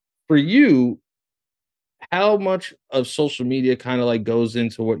like for you, how much of social media kind of like goes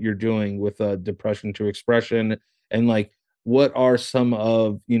into what you're doing with depression to expression, and like what are some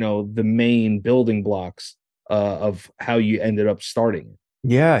of the main building blocks of how you ended up starting?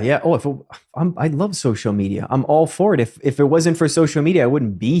 Yeah. Oh, I love social media. I'm all for it. If it wasn't for social media, I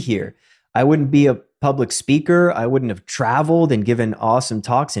wouldn't be here. I wouldn't be a public speaker. I wouldn't have traveled and given awesome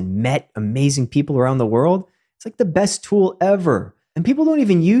talks and met amazing people around the world. It's like the best tool ever. And people don't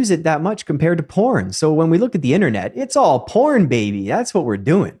even use it that much compared to porn. So when we look at the internet, it's all porn, baby. That's what we're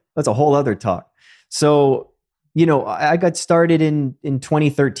doing. That's a whole other talk. So, I got started in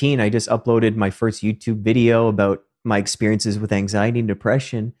 2013. I just uploaded my first YouTube video about my experiences with anxiety and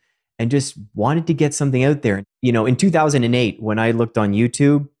depression and just wanted to get something out there. In 2008, when I looked on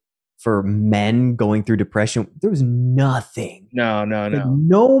YouTube for men going through depression, there was nothing. No.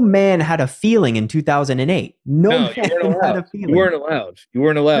 No man had a feeling in 2008. No man had a feeling. You weren't allowed.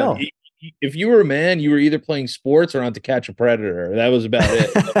 No. If you were a man, you were either playing sports or on To Catch a Predator. That was about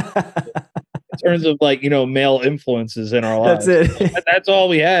it. In terms of like, male influences in our lives. That's it. That's all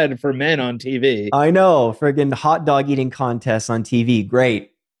we had for men on TV. I know. Friggin' hot dog eating contests on TV.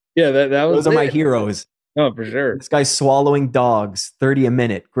 Great. Yeah, that was Those are my heroes. Oh, for sure. This guy's swallowing dogs, 30 a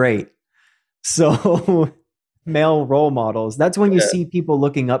minute. Great. So male role models. That's when you see people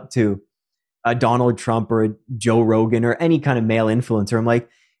looking up to a Donald Trump or a Joe Rogan or any kind of male influencer. I'm like,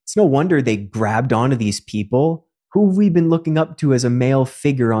 it's no wonder they grabbed onto these people who we've been looking up to as a male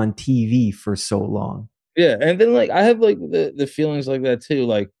figure on TV for so long. Yeah. And then like, I have like the feelings like that too.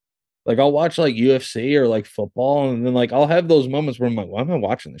 Like I'll watch like UFC or like football. And then like, I'll have those moments where I'm like, why am I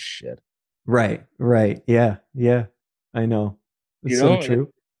watching this shit? Right. Yeah. I know. It's so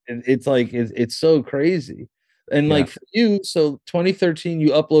true. It's like, it's so crazy. And like for you, so 2013, you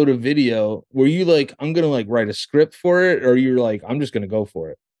upload a video. Were you like, I'm going to like write a script for it? Or you're like, I'm just going to go for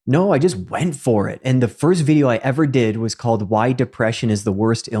it? No, I just went for it. And the first video I ever did was called Why Depression is the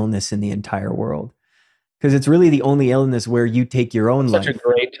Worst Illness in the Entire World. Because it's really the only illness where you take your own life. Such a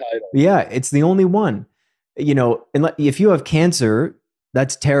great title. Yeah, it's the only one. If you have cancer,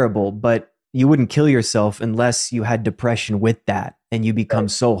 that's terrible, but you wouldn't kill yourself unless you had depression with that and you become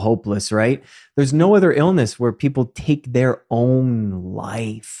so hopeless, right? There's no other illness where people take their own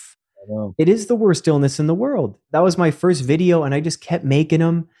life. It is the worst illness in the world. That was my first video, and I just kept making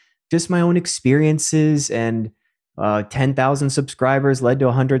them, just my own experiences. And 10,000 subscribers led to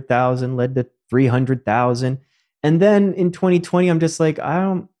 100,000, led to 300,000. And then in 2020, I'm just like, I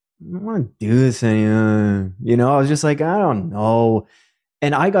don't want to do this anymore. I was just like, I don't know.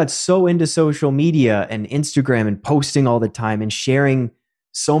 And I got so into social media and Instagram and posting all the time and sharing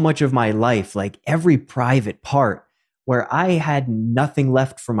so much of my life, like every private part, where I had nothing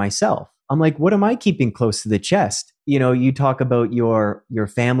left for myself. I'm like, what am I keeping close to the chest? You know, you talk about your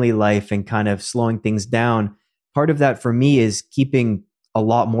family life and kind of slowing things down. Part of that for me is keeping a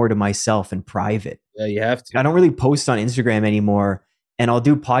lot more to myself in private. Yeah, you have to. I don't really post on Instagram anymore, and I'll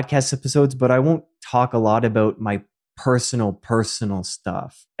do podcast episodes, but I won't talk a lot about my personal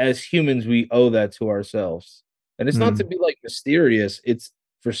stuff. As humans, we owe that to ourselves. And it's not to be like mysterious, it's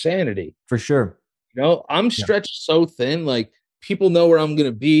for sanity. For sure. You know, I'm stretched so thin, like people know where I'm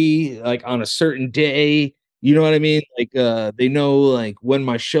gonna be like on a certain day. You know what I mean? Like they know like when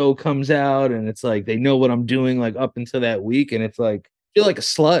my show comes out, and it's like they know what I'm doing like up until that week, and it's like I feel like a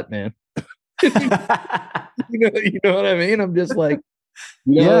slut, man. You know what I mean? I'm just like,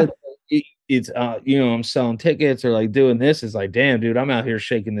 you know, it's you know, I'm selling tickets or like doing this. It's like, damn, dude, I'm out here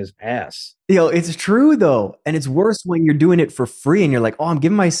shaking this ass. You know, it's true though. And it's worse when you're doing it for free and you're like, oh, I'm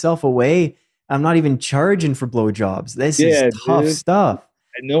giving myself away. I'm not even charging for blowjobs. This is tough stuff.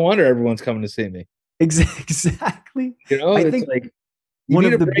 And no wonder everyone's coming to see me. Exactly. You know, I it's think like one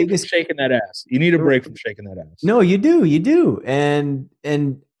of the biggest shaking that ass. You need a break from shaking that ass. No, you do. And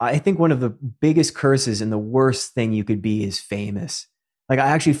I think one of the biggest curses and the worst thing you could be is famous. Like I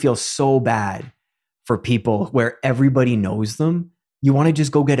actually feel so bad for people where everybody knows them. You want to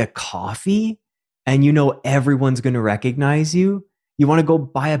just go get a coffee and you know everyone's going to recognize you. You want to go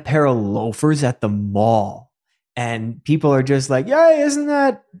buy a pair of loafers at the mall and people are just like, yeah, isn't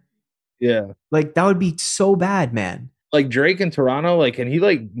that? Yeah. Like that would be so bad, man. Like Drake in Toronto, like, can he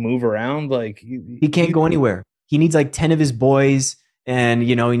like move around? Like he can't go anywhere. He needs like 10 of his boys and,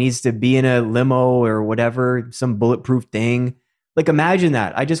 you know, he needs to be in a limo or whatever, some bulletproof thing. Like imagine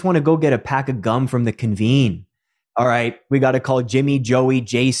that. I just want to go get a pack of gum from the Convene. All right, we got to call Jimmy, Joey,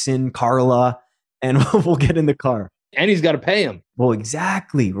 Jason, Carla, and we'll get in the car. And he's got to pay him. Well,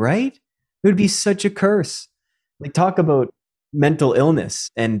 exactly, right? It would be such a curse. Like talk about mental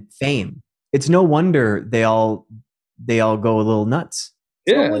illness and fame. It's no wonder they all go a little nuts.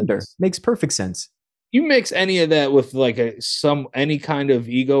 It's no wonder. Makes perfect sense. You mix any of that with like any kind of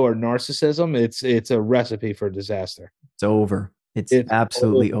ego or narcissism, it's a recipe for disaster. It's over. It's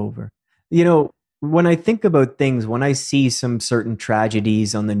absolutely over. You know, when I think about things, when I see some certain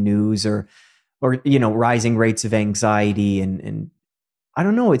tragedies on the news or you know, rising rates of anxiety and I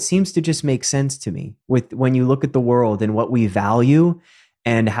don't know, it seems to just make sense to me with when you look at the world and what we value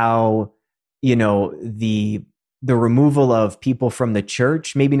and how, you know, the removal of people from the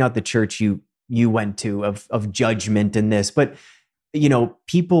church, maybe not the church you went to of judgment in this, but you know,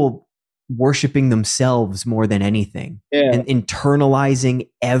 people worshiping themselves more than anything and internalizing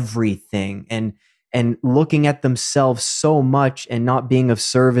everything and looking at themselves so much and not being of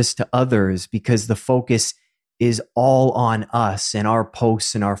service to others because the focus is all on us and our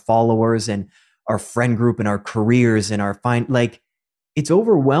posts and our followers and our friend group and our careers and like it's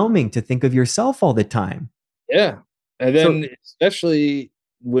overwhelming to think of yourself all the time. Yeah. And then especially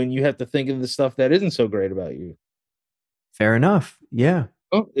when you have to think of the stuff that isn't so great about you. Fair enough. Yeah.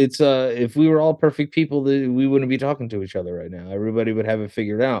 Well, it's if we were all perfect people, we wouldn't be talking to each other right now. Everybody would have it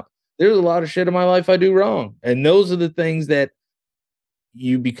figured out. There's a lot of shit in my life I do wrong. And those are the things that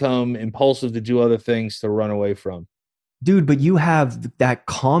you become impulsive to do other things to run away from. Dude, but you have that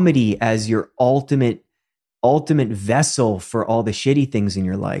comedy as your ultimate vessel for all the shitty things in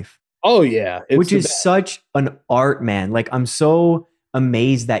your life. Oh yeah. Which is such an art, man. Like I'm so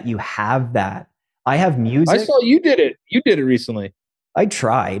amazed that you have that. I have music. I saw you did it. You did it recently. I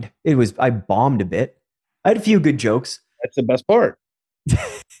tried. I bombed a bit. I had a few good jokes. That's the best part.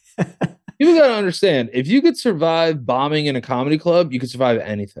 People gotta understand, if you could survive bombing in a comedy club, you could survive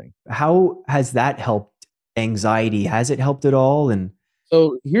anything. How has that helped anxiety? Has it helped at all? And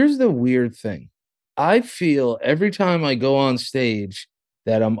so here's the weird thing. I feel every time I go on stage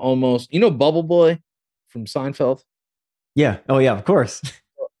that I'm almost, you know, Bubble Boy from Seinfeld? Yeah. Oh yeah, of course.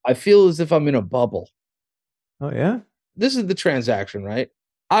 I feel as if I'm in a bubble. Oh yeah? This is the transaction, right?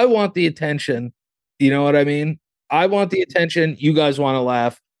 I want the attention. You know what I mean? I want the attention. You guys want to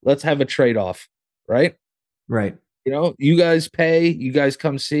laugh. Let's have a trade-off, right? Right. You know, you guys pay, you guys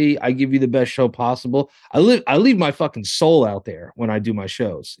come see, I give you the best show possible. I leave my fucking soul out there when I do my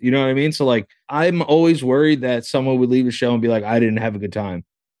shows. You know what I mean? So like, I'm always worried that someone would leave a show and be like, I didn't have a good time.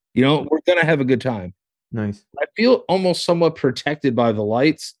 You know, we're going to have a good time. Nice. I feel almost somewhat protected by the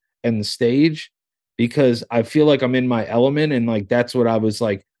lights and the stage because I feel like I'm in my element and like, that's what I was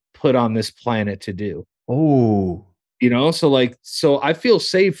like put on this planet to do. Oh, you know, so I feel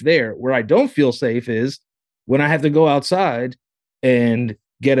safe there. Where I don't feel safe is when I have to go outside and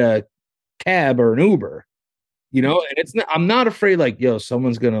get a cab or an Uber, you know, and I'm not afraid like, yo,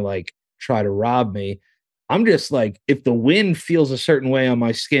 someone's going to like try to rob me. I'm just like, if the wind feels a certain way on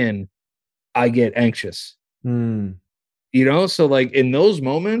my skin, I get anxious, Mm. you know? So like in those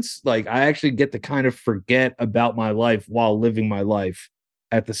moments, like I actually get to kind of forget about my life while living my life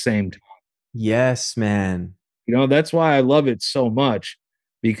at the same time. Yes, man. You know, that's why I love it so much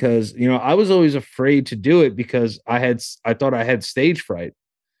because, you know, I was always afraid to do it because I thought I had stage fright.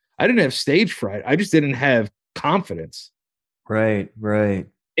 I didn't have stage fright. I just didn't have confidence Right, right.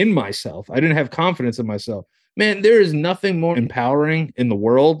 in myself. I didn't have confidence in myself. Man, there is nothing more empowering in the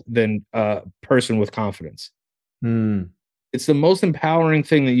world than a person with confidence. Mm. It's the most empowering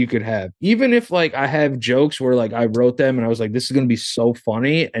thing that you could have. Even if like I have jokes where like I wrote them and I was like, this is going to be so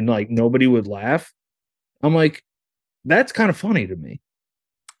funny and like nobody would laugh. I'm like, that's kind of funny to me.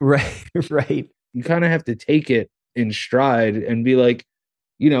 Right, right. You kind of have to take it in stride and be like,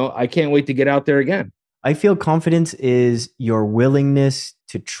 you know, I can't wait to get out there again. I feel confidence is your willingness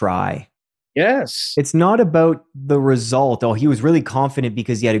to try. Yes. It's not about the result. Oh, he was really confident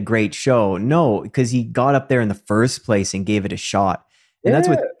because he had a great show. No, because he got up there in the first place and gave it a shot. And that's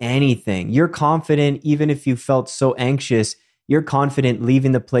Yeah. with anything. You're confident, even if you felt so anxious, you're confident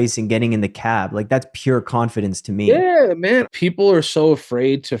leaving the place and getting in the cab. Like that's pure confidence to me. Yeah, man. People are so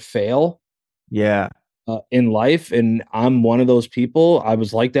afraid to fail Yeah. in life. And I'm one of those people. I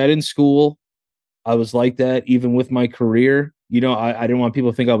was like that in school. I was like that even with my career. You know, I didn't want people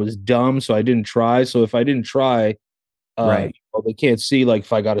to think I was dumb, so I didn't try. So if I didn't try, Right. well, they can't see like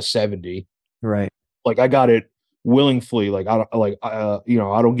if I got a 70. Right. Like I got it willingly. Like I don't like you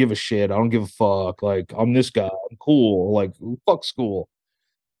know, I don't give a shit. I don't give a fuck. Like I'm this guy. I'm cool. Like fuck school.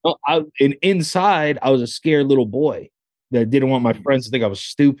 No, and inside I was a scared little boy that didn't want my friends to think I was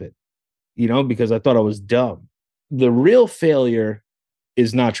stupid, you know, because I thought I was dumb. The real failure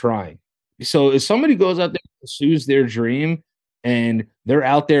is not trying. So if somebody goes out there and pursues their dream and they're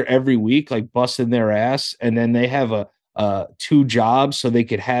out there every week, like busting their ass, and then they have a two jobs so they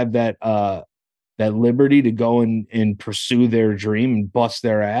could have that liberty to go and pursue their dream and bust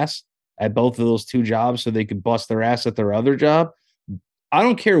their ass at both of those two jobs so they could bust their ass at their other job. I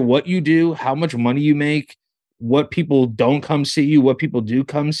don't care what you do, how much money you make, what people don't come see you, what people do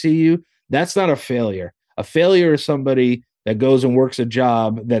come see you. That's not a failure. A failure is somebody that goes and works a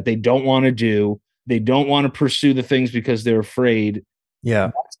job that they don't want to do. They don't want to pursue the things because they're afraid.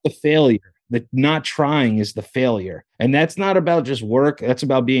 Yeah. That's the failure. The not trying is the failure. And that's not about just work. That's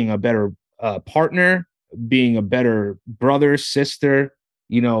about being a better partner, being a better brother, sister,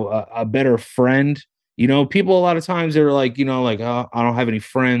 you know, a better friend. You know, people a lot of times they're like, you know, like, oh, I don't have any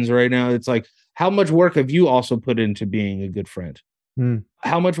friends right now. It's like, how much work have you also put into being a good friend? Mm.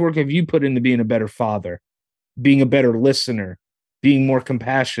 How much work have you put into being a better father, being a better listener, being more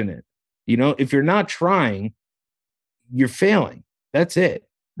compassionate? You know, if you're not trying, you're failing. That's it.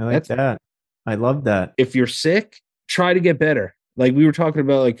 I like that. I love that. If you're sick, try to get better. Like we were talking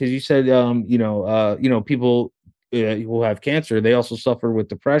about, like, because you said, you know, people who have cancer, they also suffer with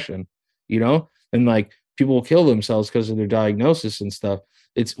depression, you know, and like people will kill themselves because of their diagnosis and stuff.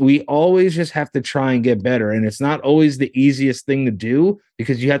 We always just have to try and get better. And it's not always the easiest thing to do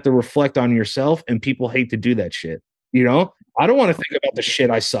because you have to reflect on yourself, and people hate to do that shit. You know, I don't want to think about the shit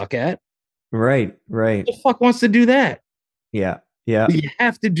I suck at. Right. Right. Who the fuck wants to do that? Yeah. Yeah. You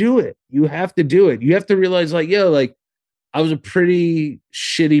have to do it. You have to do it. You have to realize, like, yo, like, I was a pretty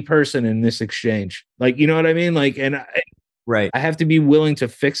shitty person in this exchange. Like, you know what I mean? Like, and Right. I have to be willing to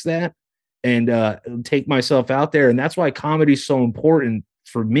fix that and take myself out there. And that's why comedy is so important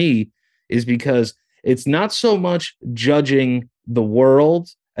for me, is because it's not so much judging the world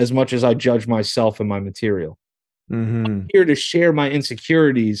as much as I judge myself and my material. Mm-hmm. I'm here to share my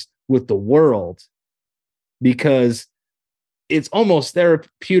insecurities with the world because it's almost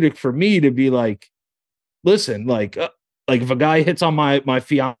therapeutic for me to be like, listen, like if a guy hits on my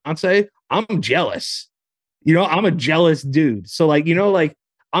fiance, I'm jealous. You know, I'm a jealous dude. So like, you know, like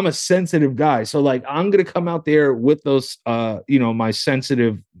I'm a sensitive guy. So like I'm gonna come out there with those you know, my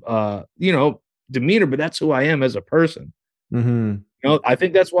sensitive you know, demeanor, but that's who I am as a person. Mm-hmm. You know, I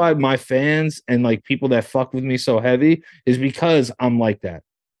think that's why my fans and like people that fuck with me so heavy is because I'm like that.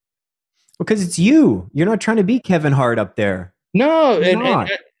 Because it's you. You're not trying to be Kevin Hart up there. No, You're not.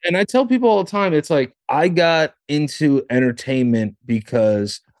 and I tell people all the time, it's like I got into entertainment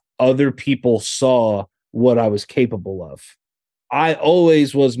because other people saw what I was capable of. I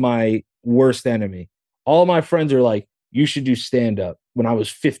always was my worst enemy. All my friends are like, you should do stand up. When I was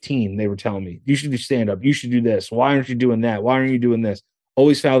 15, they were telling me, you should do stand up. You should do this. Why aren't you doing that? Why aren't you doing this?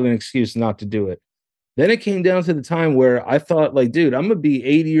 Always found an excuse not to do it. Then it came down to the time where I thought, like, dude, I'm gonna be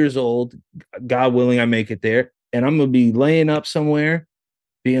 80 years old, God willing, I make it there, and I'm gonna be laying up somewhere,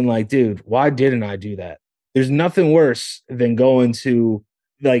 being like, dude, why didn't I do that? There's nothing worse than going to,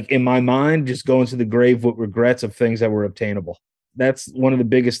 like, in my mind, just going to the grave with regrets of things that were obtainable. That's one of the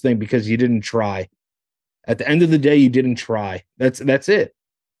biggest things because you didn't try. At the end of the day, you didn't try. That's it.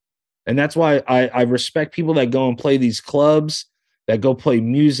 And that's why I respect people that go and play these clubs, that go play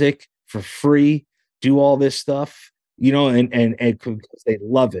music for free, do all this stuff, you know, and 'cause they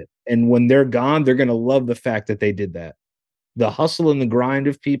love it. And when they're gone, they're gonna love the fact that they did that. The hustle and the grind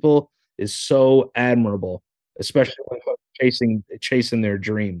of people is so admirable, especially when chasing their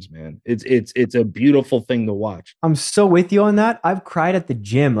dreams, man. It's a beautiful thing to watch. I'm so with you on that. I've cried at the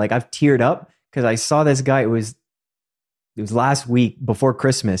gym. Like I've teared up because I saw this guy. It was last week before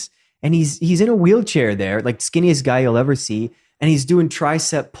Christmas, and he's in a wheelchair there, like skinniest guy you'll ever see, and he's doing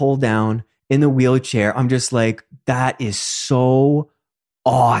tricep pull down in the wheelchair. I'm just like, that is so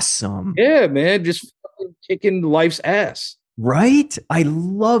awesome. Yeah, man, just fucking kicking life's ass. Right? I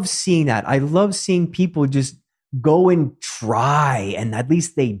love seeing that. I love seeing people just go and try, and at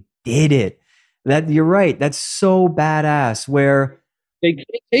least they did it. That you're right. That's so badass. Where They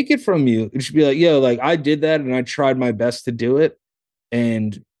can't take it from you. It should be like, yo, like I did that and I tried my best to do it,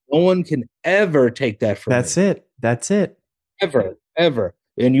 and no one can ever take that from that's me. it. That's it. Ever, ever.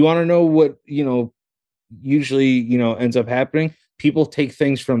 And you want to know what, usually, ends up happening? People take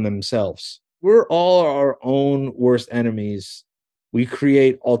things from themselves. We're all our own worst enemies. We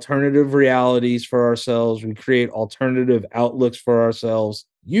create alternative realities for ourselves. We create alternative outlooks for ourselves.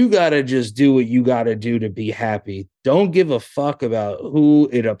 You got to just do what you got to do to be happy. Don't give a fuck about who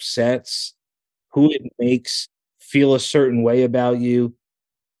it upsets, who it makes feel a certain way about you.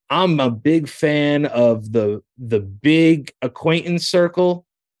 I'm a big fan of the big acquaintance circle,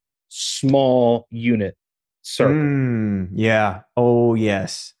 small unit circle. Yeah. Oh,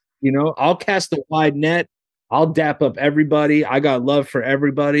 yes. I'll cast a wide net. I'll dap up everybody. I got love for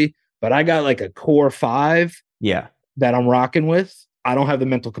everybody, but I got like a core 5 Yeah. that I'm rocking with. I don't have the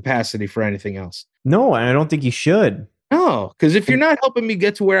mental capacity for anything else. No, and I don't think you should. No, because if you're not helping me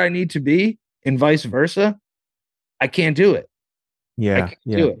get to where I need to be and vice versa, I can't do it. Yeah.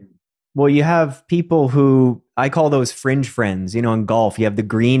 Do it. Well, you have people who I call those fringe friends. In golf, you have the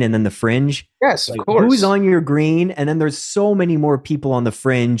green and then the fringe. Yes, Like, of course. who's on your green? And then there's so many more people on the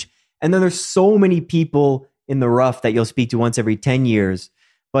fringe. And then there's so many people in the rough that you'll speak to once every 10 years.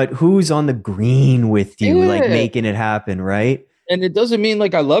 But who's on the green with you, like making it happen, right? And it doesn't mean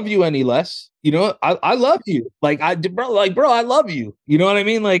like I love you any less. I love you. Bro, I love you. You know what I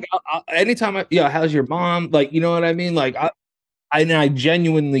mean? Like anytime how's your mom? Like, you know what I mean? Like I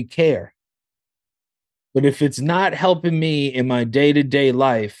genuinely care. But if it's not helping me in my day-to-day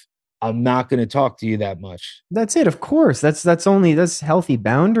life, I'm not going to talk to you that much. That's it. Of course. That's healthy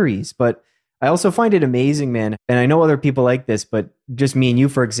boundaries. But I also find it amazing, man. And I know other people like this, but just me and you,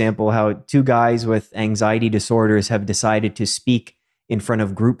 for example, how 2 guys with anxiety disorders have decided to speak in front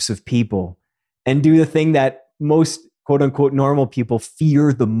of groups of people and do the thing that most quote unquote normal people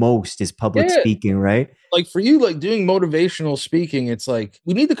fear the most is public speaking, right? Like for you, like doing motivational speaking, it's like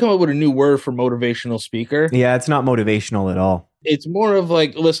we need to come up with a new word for motivational speaker. Yeah, it's not motivational at all. It's more of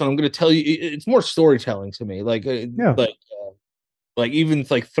like, listen, I'm going to tell you. It's more storytelling to me. Like even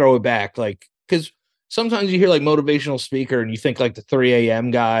like throw it back, like because sometimes you hear like motivational speaker and you think like the 3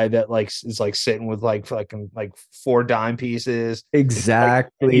 a.m. guy that like is like sitting with like 4 dime pieces.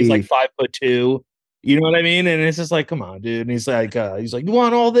 Exactly. He's like 5'2". You know what I mean? And it's just like, come on, dude. And he's like, you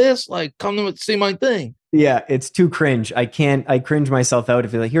want all this? Like, come to see my thing. Yeah, it's too cringe. I cringe myself out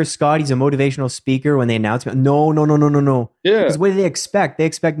if you're like, here's Scott, he's a motivational speaker when they announce me. No. Yeah. Because what do they expect? They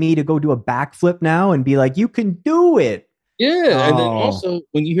expect me to go do a backflip now and be like, you can do it. Yeah. And then also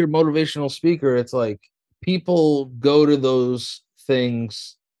when you hear motivational speaker, it's like people go to those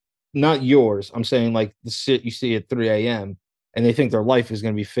things, not yours. I'm saying like the shit you see at 3 a.m. and they think their life is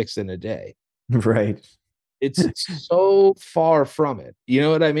going to be fixed in a day. Right. It's so far from it. You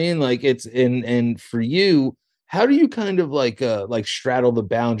know what I mean? Like it's and for you, how do you kind of like straddle the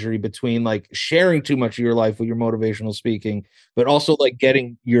boundary between like sharing too much of your life with your motivational speaking, but also like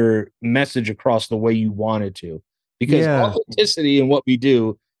getting your message across the way you wanted to? Because authenticity in what we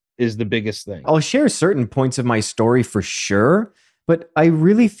do is the biggest thing. I'll share certain points of my story for sure, but I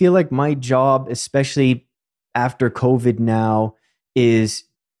really feel like my job, especially after COVID now, is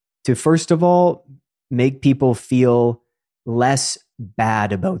to first of all make people feel less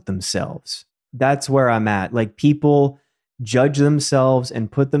bad about themselves. That's where I'm at. Like people judge themselves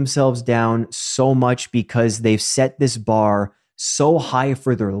and put themselves down so much because they've set this bar so high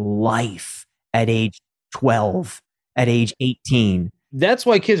for their life at age 12 at age 18. That's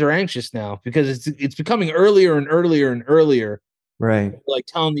why kids are anxious now, because it's becoming earlier and earlier and earlier. Right. Like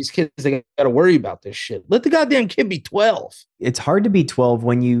telling these kids they got to worry about this shit. Let the goddamn kid be 12. It's hard to be 12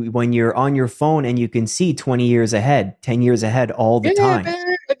 when you're on your phone and you can see 20 years ahead, 10 years ahead all the time.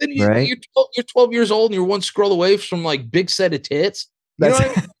 Man. And then right? you're 12 years old and you're one scroll away from like big set of tits. You know what I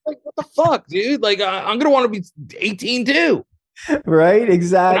mean? Like, what the fuck, dude? Like, I'm going to want to be 18 too. Right?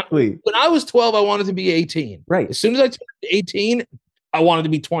 Exactly. When I was 12, I wanted to be 18. Right. As soon as I turned 18, I wanted to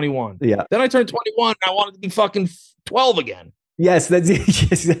be 21. Yeah. Then I turned 21 and I wanted to be fucking 12 again. Yes, that's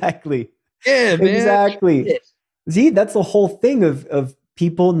exactly. Yeah, man. Exactly. See, that's the whole thing of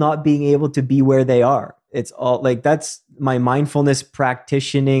people not being able to be where they are. It's all like, that's my mindfulness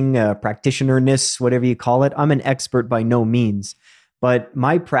practitionerness, whatever you call it. I'm an expert by no means, but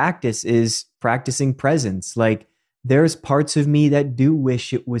my practice is practicing presence. Like, there's parts of me that do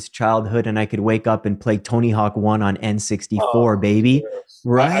wish it was childhood and I could wake up and play Tony Hawk 1 on N64, baby. Yes.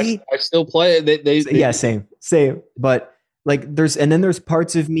 Right? I still play it. Yeah, same. But like there's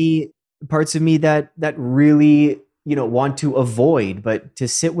parts of me that really, want to avoid, but to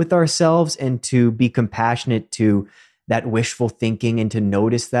sit with ourselves and to be compassionate to that wishful thinking and to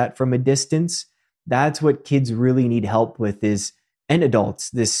notice that from a distance. That's what kids really need help with, and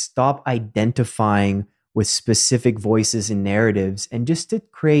adults, this stop identifying with specific voices and narratives and just to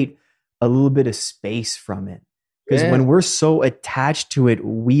create a little bit of space from it. Because when we're so attached to it,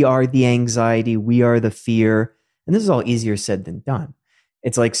 we are the anxiety, we are the fear. And this is all easier said than done.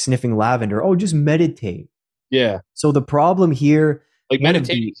 It's like sniffing lavender. Oh, just meditate. Yeah. So the problem here, like,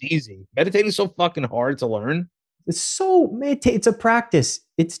 meditating is easy. Meditating is so fucking hard to learn. It's a practice.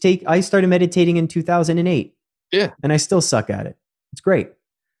 I started meditating in 2008. Yeah. And I still suck at it. It's great.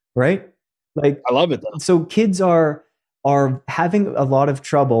 Right? Like, I love it though. So kids are having a lot of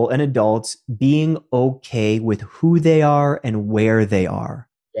trouble, and adults being okay with who they are and where they are.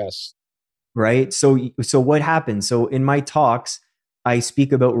 Yes. Right? So what happens? So in my talks, I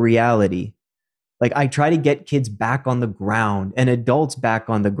speak about reality. Like, I try to get kids back on the ground and adults back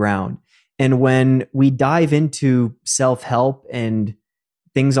on the ground. And when we dive into self-help and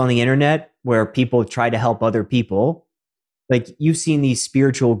things on the internet where people try to help other people, like, you've seen these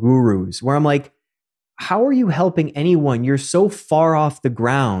spiritual gurus where I'm like, how are you helping anyone? You're so far off the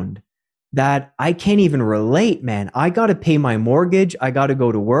ground that I can't even relate, man. I got to pay my mortgage. I got to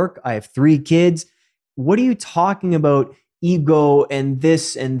go to work. I have 3 kids. What are you talking about? Ego and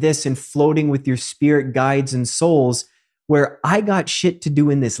this and floating with your spirit guides and souls, where I got shit to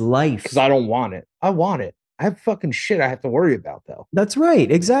do in this life. Because I don't want it. I want it. I have fucking shit I have to worry about though. That's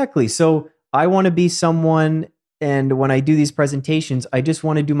right. Exactly. So I want to be someone. And when I do these presentations, I just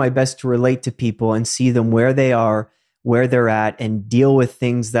want to do my best to relate to people and see them where they are, where they're at, and deal with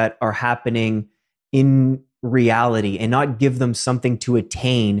things that are happening in reality and not give them something to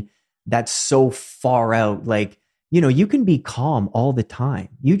attain that's so far out. Like, you can be calm all the time.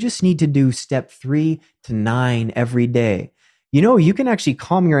 You just need to do step 3 to 9 every day. You can actually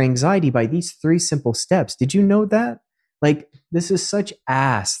calm your anxiety by these 3 simple steps. Did you know that? Like, this is such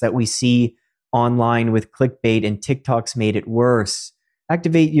ass that we see online with clickbait, and TikTok's made it worse.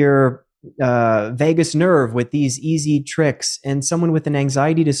 Activate your vagus nerve with these easy tricks, and someone with an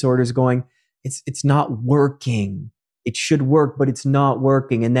anxiety disorder is going, it's not working. It should work, but it's not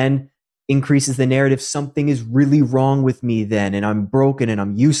working. And then increases the narrative, something is really wrong with me then, and I'm broken and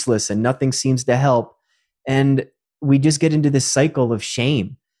I'm useless and nothing seems to help. And we just get into this cycle of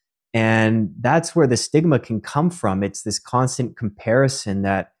shame. And that's where the stigma can come from. It's this constant comparison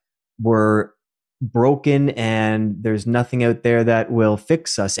that we're broken and there's nothing out there that will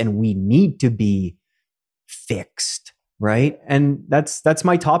fix us, and we need to be fixed, right? And that's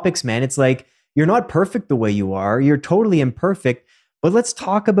my topics, man. It's like, you're not perfect the way you are. You're totally imperfect, but let's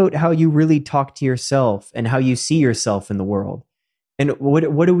talk about how you really talk to yourself and how you see yourself in the world. And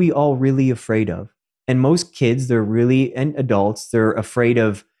what are we all really afraid of? And most kids, and adults, they're afraid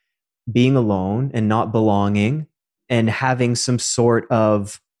of being alone and not belonging and having some sort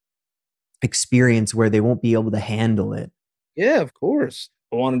of experience where they won't be able to handle it. Yeah, of course.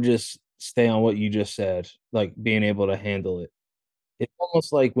 I want to just stay on what you just said, like being able to handle it. It's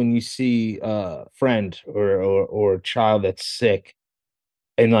almost like when you see a friend or a child that's sick,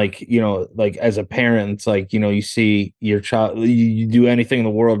 and like, like as a parent, it's like, you see your child, you do anything in the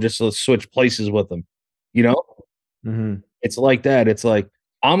world just to switch places with them, Mm-hmm. It's like that. It's like,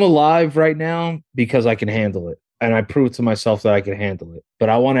 I'm alive right now because I can handle it. And I proved to myself that I can handle it. But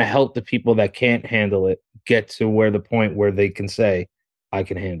I want to help the people that can't handle it get to the point where they can say, I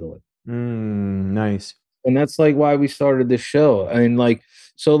can handle it. Nice. And that's like why we started this show. And like,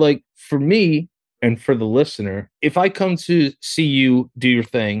 so like for me, And for the listener, if I come to see you do your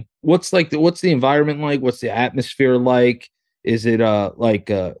thing, what's the environment like? What's the atmosphere like? Is it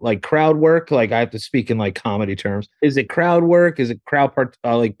like crowd work? Like I have to speak in like comedy terms. Is it crowd work? Is it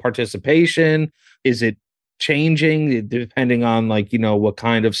like participation? Is it changing depending on like, what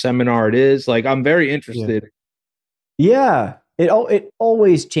kind of seminar it is? Like I'm very Yeah. interested. Yeah. It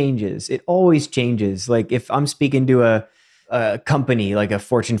always changes. It always changes. Like if I'm speaking to a company like a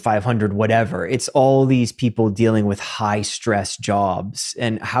Fortune 500, whatever, it's all these people dealing with high stress jobs.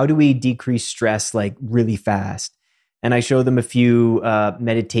 And how do we decrease stress like really fast? And I show them a few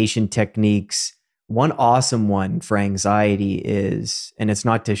meditation techniques. One awesome one for anxiety is, and it's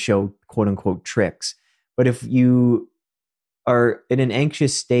not to show quote unquote tricks, but if you are in an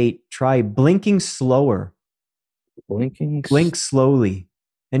anxious state, try blinking slower. Blinking. Blink slowly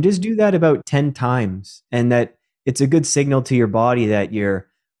and just do that about 10 times. And that it's a good signal to your body that you're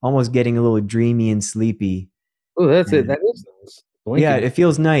almost getting a little dreamy and sleepy. Oh, that's it. And That is nice. yeah, Blinking. it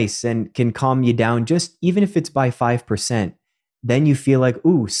feels nice and can calm you down, just even if it's by 5%. Then you feel like,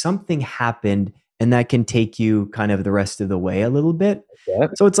 ooh, something happened. And that can take you kind of the rest of the way a little bit.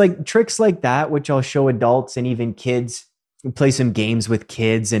 That. So it's like tricks like that, which I'll show adults and even kids, play some games with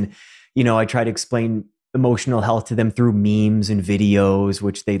kids. And, I try to explain emotional health to them through memes and videos,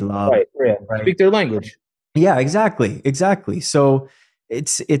 which they love. Right. Yeah. Right. Speak their language. Yeah, exactly. Exactly. So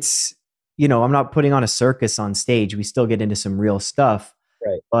it's, I'm not putting on a circus on stage. We still get into some real stuff.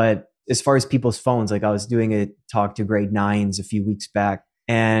 Right. But as far as people's phones, like I was doing a talk to grade nines a few weeks back.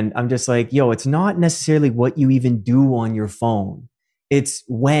 And I'm just like, yo, it's not necessarily what you even do on your phone. It's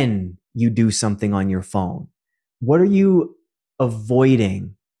when you do something on your phone. What are you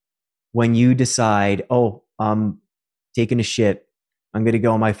avoiding when you decide, oh, I'm taking a shit, I'm going to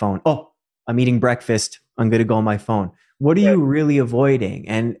go on my phone. Oh, I'm eating breakfast, I'm going to go on my phone. What are you really avoiding?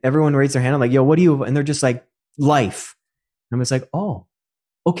 And everyone raised their hand. I'm like, yo, what do you? And they're just like, life. And I'm just like, oh,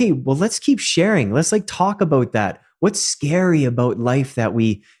 okay, well, let's keep sharing. Let's like talk about that. What's scary about life that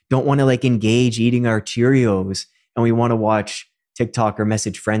we don't want to like engage eating our Cheerios and we want to watch TikTok or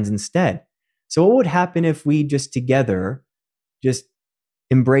message friends instead? So what would happen if we just together just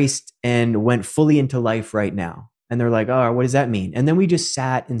embraced and went fully into life right now? And they're like, oh, what does that mean? And then we just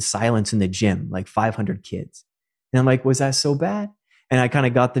sat in silence in the gym, like 500 kids. And I'm like, was that so bad? And I kind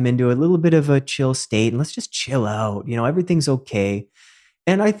of got them into a little bit of a chill state and let's just chill out. Everything's okay.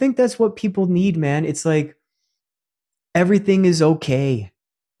 And I think that's what people need, man. It's like everything is okay.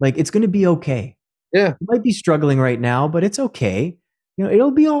 Like it's going to be okay. Yeah. You might be struggling right now, but it's okay.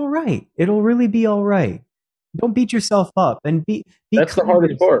 It'll be all right. It'll really be all right. Don't beat yourself up and be That's the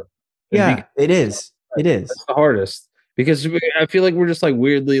hardest part. Yeah, it is. It is. That's the hardest because I feel like we're just like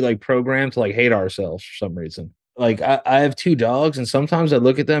weirdly like programmed to like hate ourselves for some reason. Like I have two dogs and sometimes I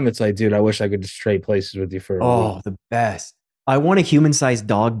look at them, it's like, dude, I wish I could just trade places with you for a week. Oh, the best. I want a human-sized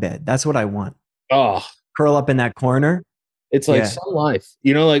dog bed. That's what I want. Oh, Curl up in that corner. it's like some life.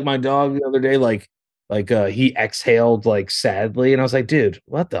 Like my dog the other day, like he exhaled like sadly, and I was like, dude,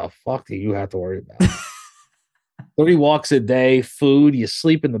 what the fuck do you have to worry about? 30 walks a day, food, you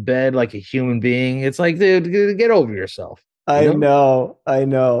sleep in the bed like a human being. It's like, dude, get over yourself. I know.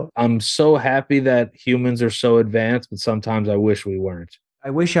 I'm so happy that humans are so advanced, but sometimes I wish we weren't. I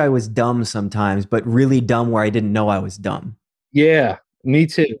wish I was dumb sometimes, but really dumb where I didn't know I was dumb. Yeah, me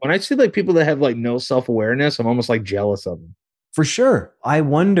too. When I see like people that have like no self-awareness, I'm almost like jealous of them. For sure. I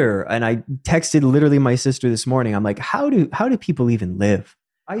wonder, and I texted literally my sister this morning. I'm like, how do people even live?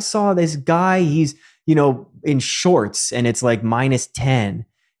 I saw this guy, he's, in shorts and it's like -10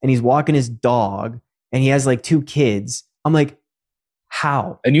 and he's walking his dog and he has like 2 kids. I'm like,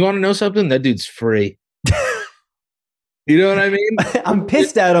 how? And you want to know something? That dude's free. You know what I mean? I'm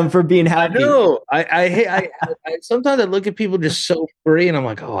pissed at him for being happy. I know. I sometimes I look at people just so free and I'm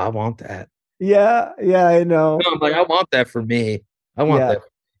like, oh, I want that. Yeah, I know. No, I'm like, I want that for me. I want that.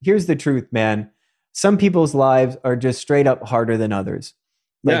 Here's the truth, man. Some people's lives are just straight up harder than others.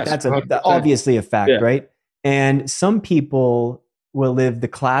 Like Yes, that's obviously a fact, right? And some people will live the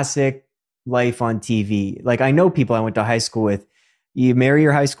classic life on TV. Like I know people I went to high school with. You marry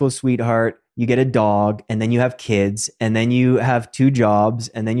your high school sweetheart, you get a dog, and then you have kids, and then you have 2 jobs,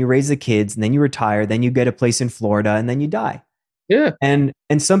 and then you raise the kids, and then you retire, then you get a place in Florida, and then you die. Yeah. And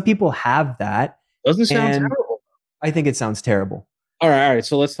some people have that. Doesn't sound terrible. I think it sounds terrible. All right.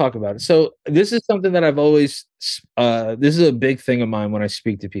 So let's talk about it. So this is something that I've always, this is a big thing of mine when I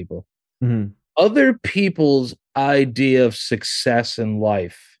speak to people. Mm-hmm. Other people's idea of success in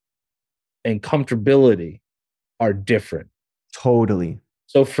life and comfortability are different. Totally.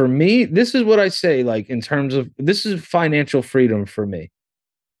 So for me, this is what I say, like in terms of, this is financial freedom for me.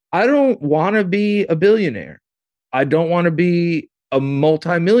 I don't want to be a billionaire. I don't want to be a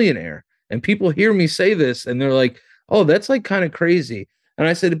multimillionaire. And people hear me say this and they're like, oh, that's like kind of crazy. And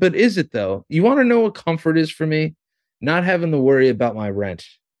I said, but is it though? You want to know what comfort is for me? Not having to worry about my rent,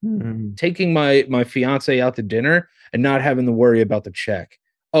 taking my fiance out to dinner and not having to worry about the check.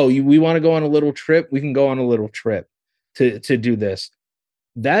 Oh, we want to go on a little trip? We can go on a little trip to do this.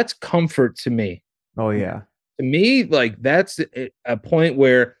 That's comfort to me. Oh yeah. To me, like that's a point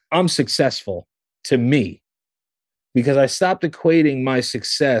where I'm successful to me because I stopped equating my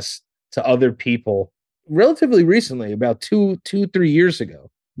success to other people relatively recently, about 3 years ago.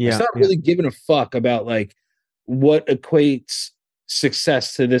 I Yeah. stopped really giving a fuck about like what equates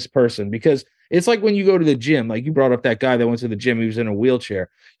success to this person because it's like when you go to the gym, like you brought up that guy that went to the gym, he was in a wheelchair.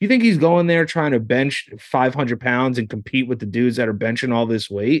 You think he's going there trying to bench 500 pounds and compete with the dudes that are benching all this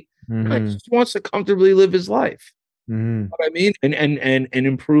weight? He just wants to comfortably live his life. You know what I mean? And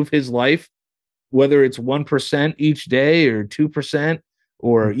improve his life, whether it's 1% each day or 2%,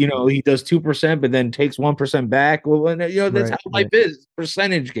 or he does 2%, but then takes 1% back. Well, that's how life is.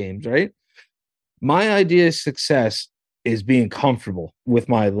 Percentage games, right? My idea of success is being comfortable with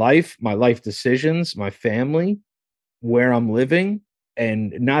my life decisions, my family, where I'm living,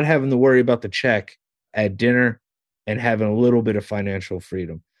 and not having to worry about the check at dinner and having a little bit of financial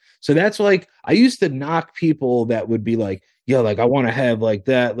freedom. So that's like, I used to knock people that would be like, yo, like I want to have like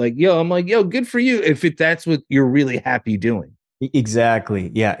that. Like, yo, I'm like, yo, good for you if that's what you're really happy doing.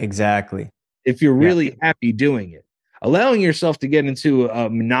 Exactly. Yeah, exactly. If you're really happy doing it, allowing yourself to get into a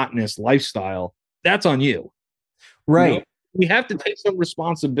monotonous lifestyle, that's on you. Right. We have to take some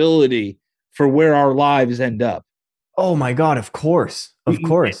responsibility for where our lives end up. Oh my God, of course. Of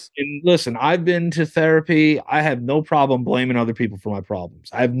course. And listen, I've been to therapy. I have no problem blaming other people for my problems.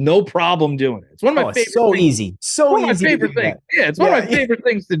 I have no problem doing it. It's one of my favorite so things. Easy. So one of easy. My favorite things. Yeah, it's one of my favorite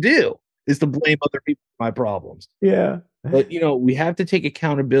things to do is to blame other people for my problems. Yeah. But we have to take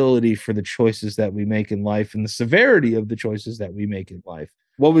accountability for the choices that we make in life and the severity of the choices that we make in life.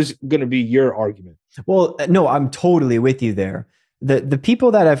 What was going to be your argument? Well, no, I'm totally with you there. The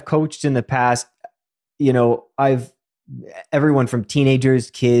people that I've coached in the past, I've everyone from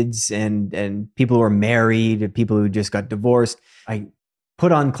teenagers, kids, and people who are married, and people who just got divorced. I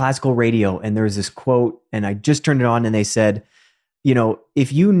put on classical radio, and there was this quote, and I just turned it on, and they said,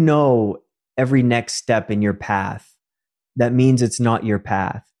 if you know every next step in your path, that means it's not your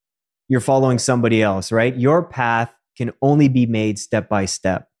path. You're following somebody else, right? Your path can only be made step by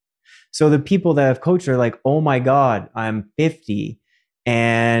step. So the people that I've coached are like, oh my God, I'm 50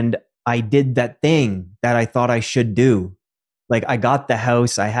 and I did that thing that I thought I should do. Like I got the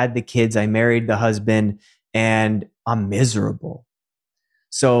house, I had the kids, I married the husband, and I'm miserable.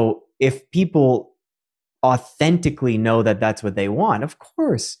 So if people authentically know that that's what they want, of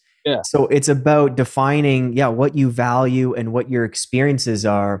course. Yeah. So it's about defining, what you value and what your experiences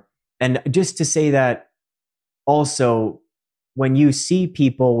are. And just to say that also, when you see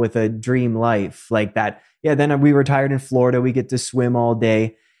people with a dream life like that, then we retired in Florida, we get to swim all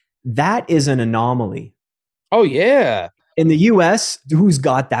day. That is an anomaly. Oh, yeah. In the US, who's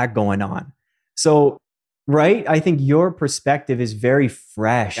got that going on? So, right? I think your perspective is very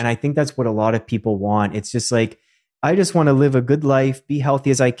fresh. And I think that's what a lot of people want. It's just like, I just want to live a good life, be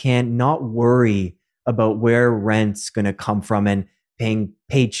healthy as I can, not worry about where rent's going to come from and paying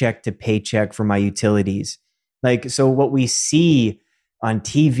paycheck to paycheck for my utilities. Like, so what we see on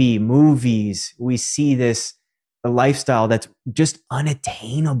TV, movies, we see a lifestyle that's just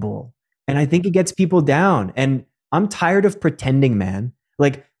unattainable. And I think it gets people down. And I'm tired of pretending, man.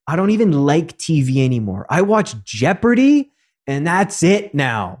 Like, I don't even like TV anymore. I watch Jeopardy and that's it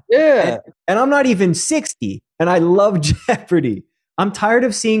now. Yeah. And I'm not even 60 and I love Jeopardy. I'm tired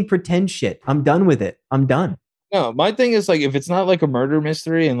of seeing pretend shit. I'm done with it. I'm done. No, my thing is like, if it's not like a murder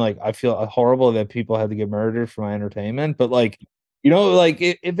mystery and like, I feel horrible that people had to get murdered for my entertainment, but like, like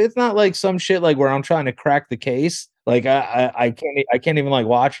if it's not like some shit, like where I'm trying to crack the case, like I can't even like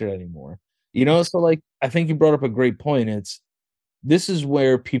watch it anymore. So like, I think you brought up a great point. This is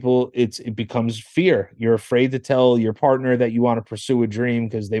where it becomes fear. You're afraid to tell your partner that you want to pursue a dream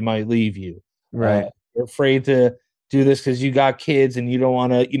because they might leave you. Right. You're afraid to do this because you got kids and you don't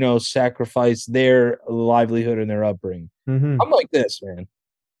want to, sacrifice their livelihood and their upbringing. Mm-hmm. I'm like this, man.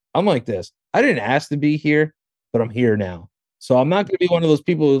 I'm like this. I didn't ask to be here, but I'm here now. So I'm not going to be one of those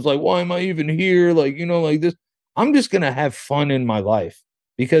people who's like, why am I even here? Like, like this. I'm just going to have fun in my life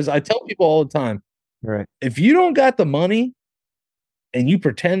because I tell people all the time, right? If you don't got the money and you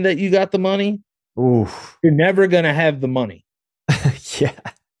pretend that you got the money, oof, you're never going to have the money. Yeah.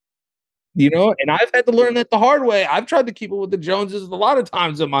 And I've had to learn that the hard way. I've tried to keep it with the Joneses a lot of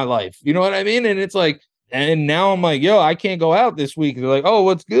times in my life. You know what I mean? And it's like, and now I'm like, yo, I can't go out this week. They're like, oh,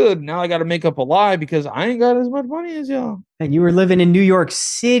 what's good? Now I got to make up a lie because I ain't got as much money as y'all. And you were living in New York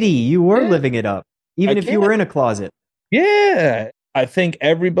City. You were living it up, even if you were in a closet. Yeah. I think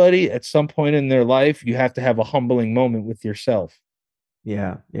everybody at some point in their life, you have to have a humbling moment with yourself.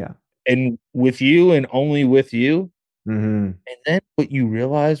 Yeah. Yeah. And with you and only with you. Mm-hmm. And then what you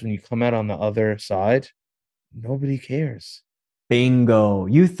realize when you come out on the other side, nobody cares. Bingo.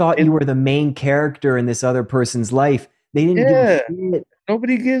 You thought you were the main character in this other person's life. They didn't give a shit.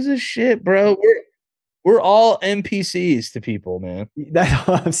 Nobody gives a shit, bro. We're all NPCs to people, man.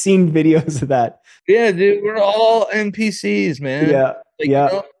 I've seen videos of that. Yeah, dude, we're all NPCs, man. Yeah.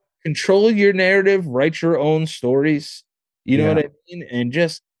 Yeah. Control your narrative, write your own stories. You know what I mean? And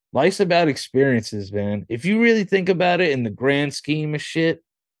just life's about experiences, man. If you really think about it in the grand scheme of shit,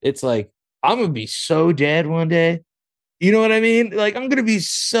 it's like, I'm going to be so dead one day. You know what I mean? Like, I'm going to be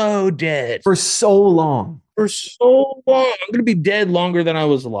so dead. For so long. For so long. I'm going to be dead longer than I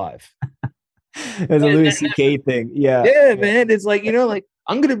was alive. As a Louis C.K. thing. Yeah. Yeah, man. It's like, like,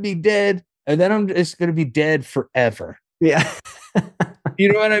 I'm going to be dead, and then I'm just going to be dead forever. Yeah.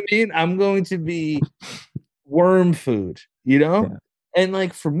 You know what I mean? I'm going to be worm food, Yeah. And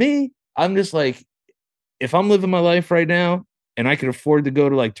like, for me, I'm just like, if I'm living my life right now and I can afford to go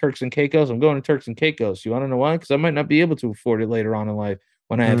to like Turks and Caicos, I'm going to Turks and Caicos. You want to know why? Because I might not be able to afford it later on in life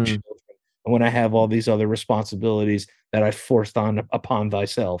when I have children and when I have all these other responsibilities that I forced upon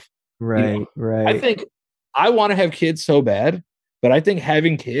thyself. Right, right. I think I want to have kids so bad, but I think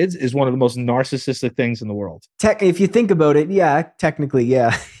having kids is one of the most narcissistic things in the world. If you think about it, yeah, technically,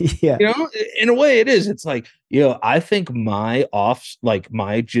 yeah. Yeah. In a way it is. It's like, I think my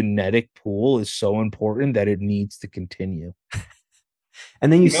genetic pool is so important that it needs to continue.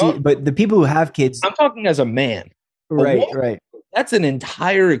 And then you see, but the people who have kids, I'm talking as a man. Right, right. That's an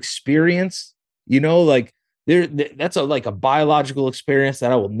entire experience, like that's a biological experience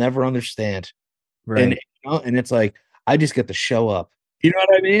that I will never understand. Right. And it's like, I just get to show up. You know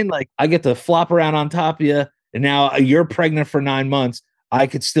what I mean? Like, I get to flop around on top of you, and now you're pregnant for 9 months. I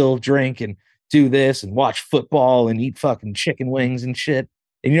could still drink and do this and watch football and eat fucking chicken wings and shit.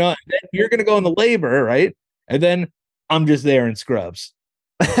 And then you're gonna go into labor, right? And then I'm just there in scrubs.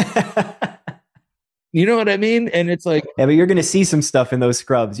 You know what I mean? And it's like, yeah, but you're gonna see some stuff in those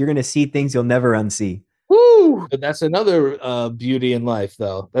scrubs. You're gonna see things you'll never unsee. Woo! But that's another beauty in life,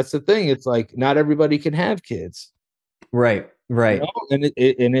 though. That's the thing. It's like, not everybody can have kids. Right, right. And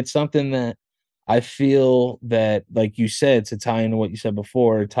it's something that I feel that, like you said, to tie into what you said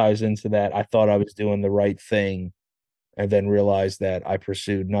before, it ties into that. I thought I was doing the right thing, and then realized that I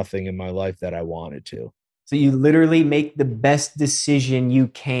pursued nothing in my life that I wanted to. So you literally make the best decision you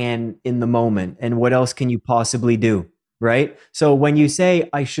can in the moment. And what else can you possibly do? Right. So when you say,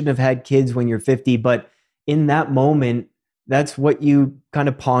 I shouldn't have had kids when you're 50, but in that moment, that's what you kind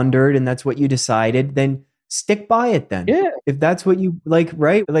of pondered and that's what you decided, then stick by it then. Yeah. If that's what you like,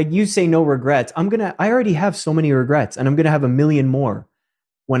 right? Like you say, no regrets. I already have so many regrets and I'm going to have a million more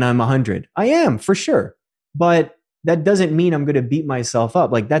when I'm 100. I am for sure. But that doesn't mean I'm going to beat myself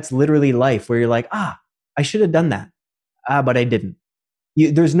up. Like that's literally life where you're like, I should have done that. But I didn't.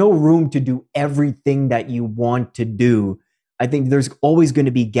 There's no room to do everything that you want to do. I think there's always going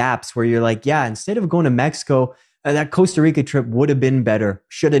to be gaps where you're like, yeah, instead of going to Mexico, that Costa Rica trip would have been better.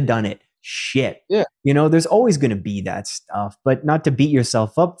 Should have done it. Shit. Yeah. There's always going to be that stuff, but not to beat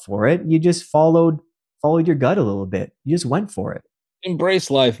yourself up for it. You just followed your gut a little bit. You just went for it. Embrace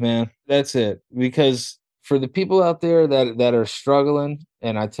life, man. That's it. Because for the people out there that are struggling,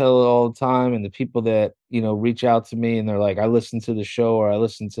 and I tell it all the time, and the people that, reach out to me and they're like, I listened to the show or I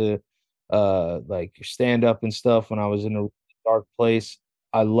listened to like your stand up and stuff when I was in a dark place.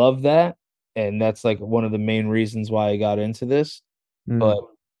 I love that. And that's like one of the main reasons why I got into this. But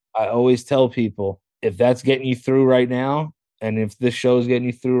I always tell people, if that's getting you through right now, and if this show is getting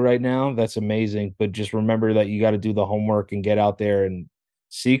you through right now, that's amazing. But just remember that you got to do the homework and get out there and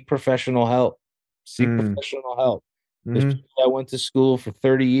seek professional help. Professional help. There's people that went to school for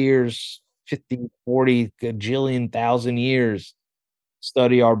 30 years, 50, 40, gajillion thousand years,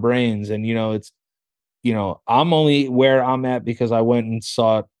 study our brains. And, it's, I'm only where I'm at because I went and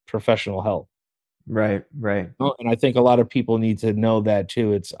sought professional help. Right, right. And I think a lot of people need to know that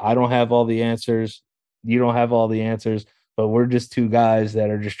too. I don't have all the answers. You don't have all the answers, but we're just two guys that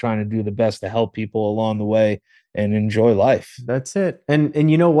are just trying to do the best to help people along the way and enjoy life. That's it. And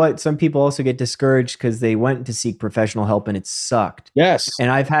you know what? Some people also get discouraged because they went to seek professional help and it sucked. Yes.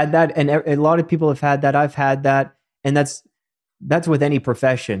 And I've had that. And a lot of people have had that. I've had that. And that's that's with any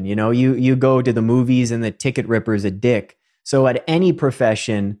profession. You go to the movies and the ticket ripper is a dick. So at any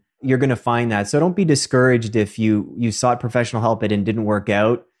profession, you're going to find that. So don't be discouraged if you sought professional help and it didn't work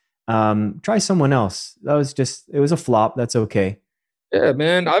out. Try someone else. It was a flop. That's okay. Yeah,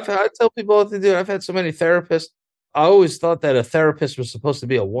 man. I tell people what to do. I've had so many therapists. I always thought that a therapist was supposed to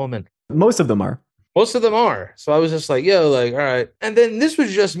be a woman. Most of them are. Most of them are. So I was just like, yo, like, all right. And then this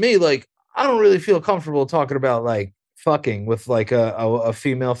was just me. Like, I don't really feel comfortable talking about like fucking with like a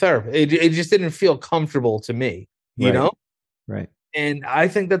female therapist. It just didn't feel comfortable to me, you know? Right. And I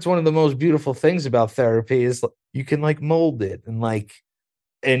think that's one of the most beautiful things about therapy is you can like mold it and like,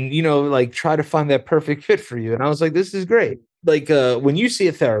 and like try to find that perfect fit for you. And I was like, this is great. Like when you see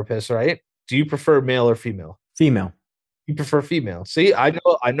a therapist, right? Do you prefer male or female? Female. You prefer female. See, I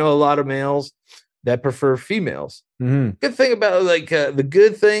know a lot of males that prefer females. Mm-hmm. Good thing about like the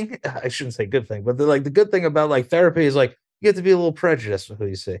good thing, I shouldn't say good thing, but the good thing about like therapy is like you get to be a little prejudiced with who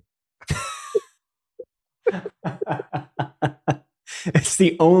you see. It's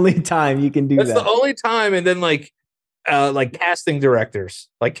the only time you can do that. That's the only time. And then like casting directors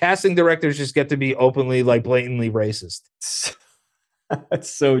just get to be openly like blatantly racist. That's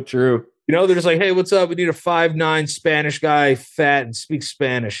so true. They're just like, hey, what's up? We need a 5'9" Spanish guy, fat and speaks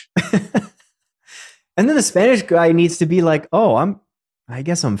Spanish. And then the Spanish guy needs to be like, oh, I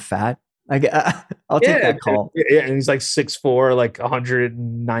guess I'm fat. I'll take that call. Yeah, and he's like 6'4", like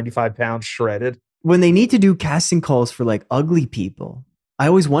 195 pounds, shredded. When they need to do casting calls for like ugly people, I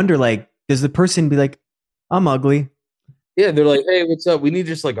always wonder, like, does the person be like, I'm ugly? Yeah, they're like, hey, what's up? We need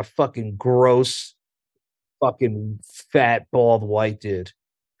just like a fucking gross, fucking fat, bald white dude.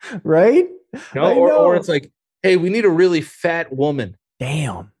 Right? Or it's like, hey, we need a really fat woman.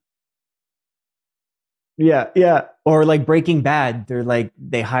 Damn. Yeah. Or like Breaking Bad, they're like,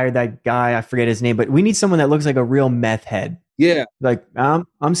 they hired that guy, I forget his name, but we need someone that looks like a real meth head. Yeah. Like,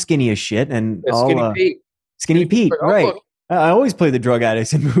 I'm skinny as shit. And Skinny Pete. Skinny Pete, right. I always play the drug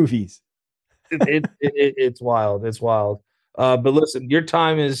addicts in movies. It's wild. It's wild. But listen, your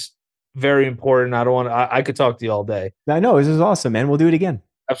time is very important. I could talk to you all day. I know. This is awesome, man. We'll do it again.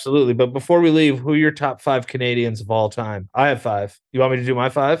 Absolutely. But before we leave, who are your top 5 Canadians of all time? I have 5. You want me to do my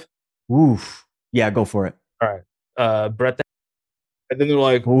 5? Oof. Yeah, go for it. All right. Brett. And then they're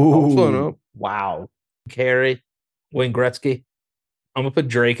like, ooh, wow. Carey, Wayne Gretzky. I'm going to put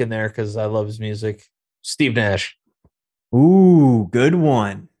Drake in there because I love his music. Steve Nash. Ooh, good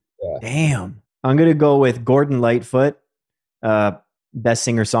one. Yeah. Damn. I'm going to go with Gordon Lightfoot, best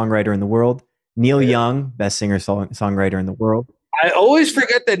singer-songwriter in the world. Neil Young, best singer-songwriter in the world. I always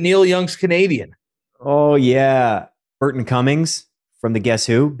forget that Neil Young's Canadian. Oh, yeah. Burton Cummings from the Guess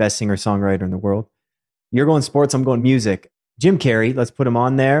Who, best singer-songwriter in the world. You're going sports, I'm going music. Jim Carrey, let's put him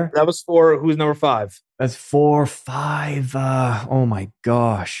on there. That was 4. Who's number 5? That's 4, 5. Oh, my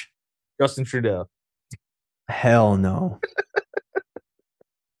gosh. Justin Trudeau. Hell no.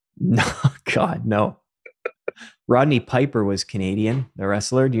 No, God, no. Rodney Piper was Canadian, the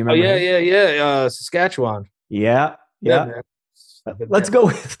wrestler. Do you remember? Oh, yeah. Saskatchewan. Yeah. Let's go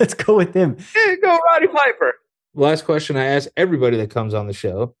with him. Yeah, go Rodney Piper. Last question I ask everybody that comes on the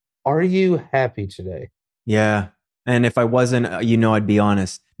show. Are you happy today? Yeah. And if I wasn't, I'd be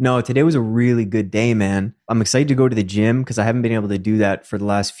honest. No, today was a really good day, man. I'm excited to go to the gym because I haven't been able to do that for the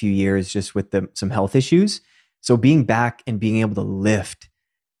last few years just with some health issues. So being back and being able to lift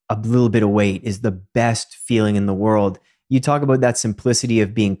a little bit of weight is the best feeling in the world. You talk about that simplicity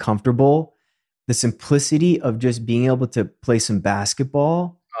of being comfortable, the simplicity of just being able to play some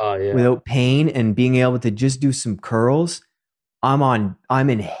basketball without pain and being able to just do some curls. I'm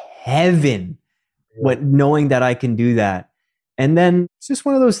in heaven knowing that I can do that. And then it's just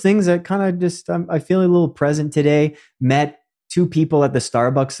one of those things that kind of just, I feel a little present today. Met 2 people at the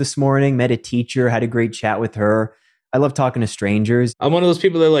Starbucks this morning, met a teacher, had a great chat with her. I love talking to strangers. I'm one of those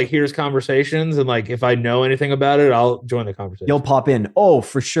people that like hears conversations and like if I know anything about it, I'll join the conversation. You'll pop in. Oh,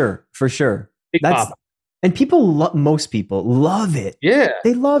 for sure. And most people love it. Yeah.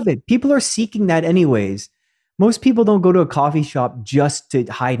 They love it. People are seeking that anyways. Most people don't go to a coffee shop just to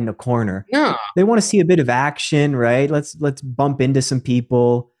hide in a corner. No. They want to see a bit of action, right? Let's bump into some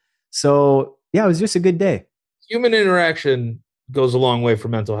people. So yeah, it was just a good day. Human interaction goes a long way for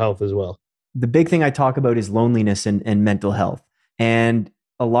mental health as well. The big thing I talk about is loneliness and mental health. And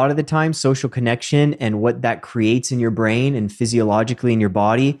a lot of the time, social connection and what that creates in your brain and physiologically in your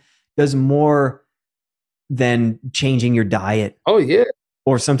body does more than changing your diet. Oh, yeah.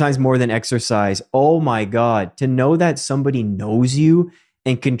 Or sometimes more than exercise. Oh my God. To know that somebody knows you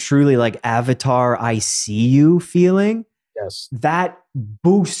and can truly like Avatar, I see you feeling. Yes. That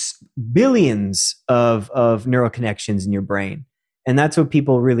boosts billions of neural connections in your brain. And that's what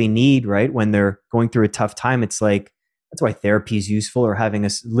people really need, right? When they're going through a tough time, it's like, that's why therapy is useful, or having a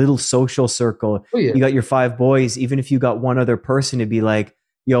little social circle. Oh, yeah. You got your 5 boys, even if you got one other person to be like,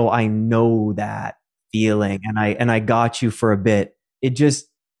 yo, I know that feeling and I got you for a bit. It just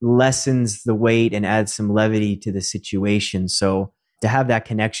lessens the weight and adds some levity to the situation. So to have that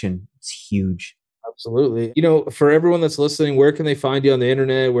connection, it's huge. Absolutely. For everyone that's listening, where can they find you on the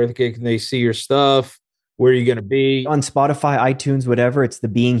internet? Where can they see your stuff? Where are you going to be? On Spotify, iTunes, whatever. It's the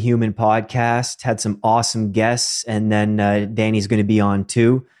Being Human podcast. Had some awesome guests. And then Danny's going to be on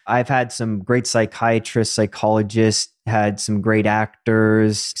too. I've had some great psychiatrists, psychologists, had some great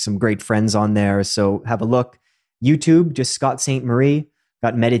actors, some great friends on there. So have a look. YouTube, just Scott St. Marie.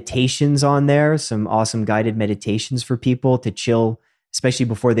 Got meditations on there. Some awesome guided meditations for people to chill, especially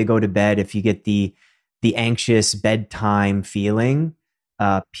before they go to bed. If you get the anxious bedtime feeling.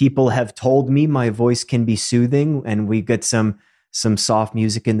 People have told me my voice can be soothing, and we get some soft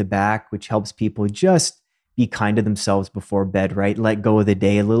music in the back, which helps people just be kind to themselves before bed, right? Let go of the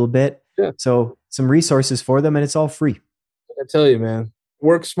day a little bit. Yeah. So some resources for them, and it's all free. I tell you, man,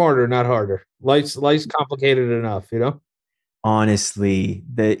 work smarter, not harder. Life's complicated enough, Honestly,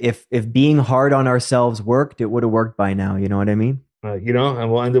 if being hard on ourselves worked, it would have worked by now. You know what I mean?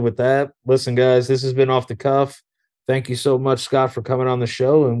 And we'll end it with that. Listen, guys, this has been Off the Cuff. Thank you so much, Scott, for coming on the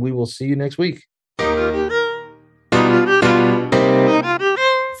show, and we will see you next week.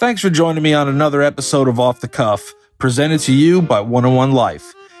 Thanks for joining me on another episode of Off the Cuff, presented to you by 101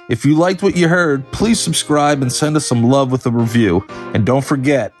 Life. If you liked what you heard, please subscribe and send us some love with a review. And don't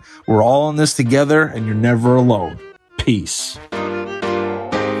forget, we're all in this together, and you're never alone. Peace.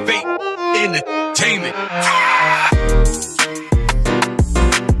 Fate Entertainment.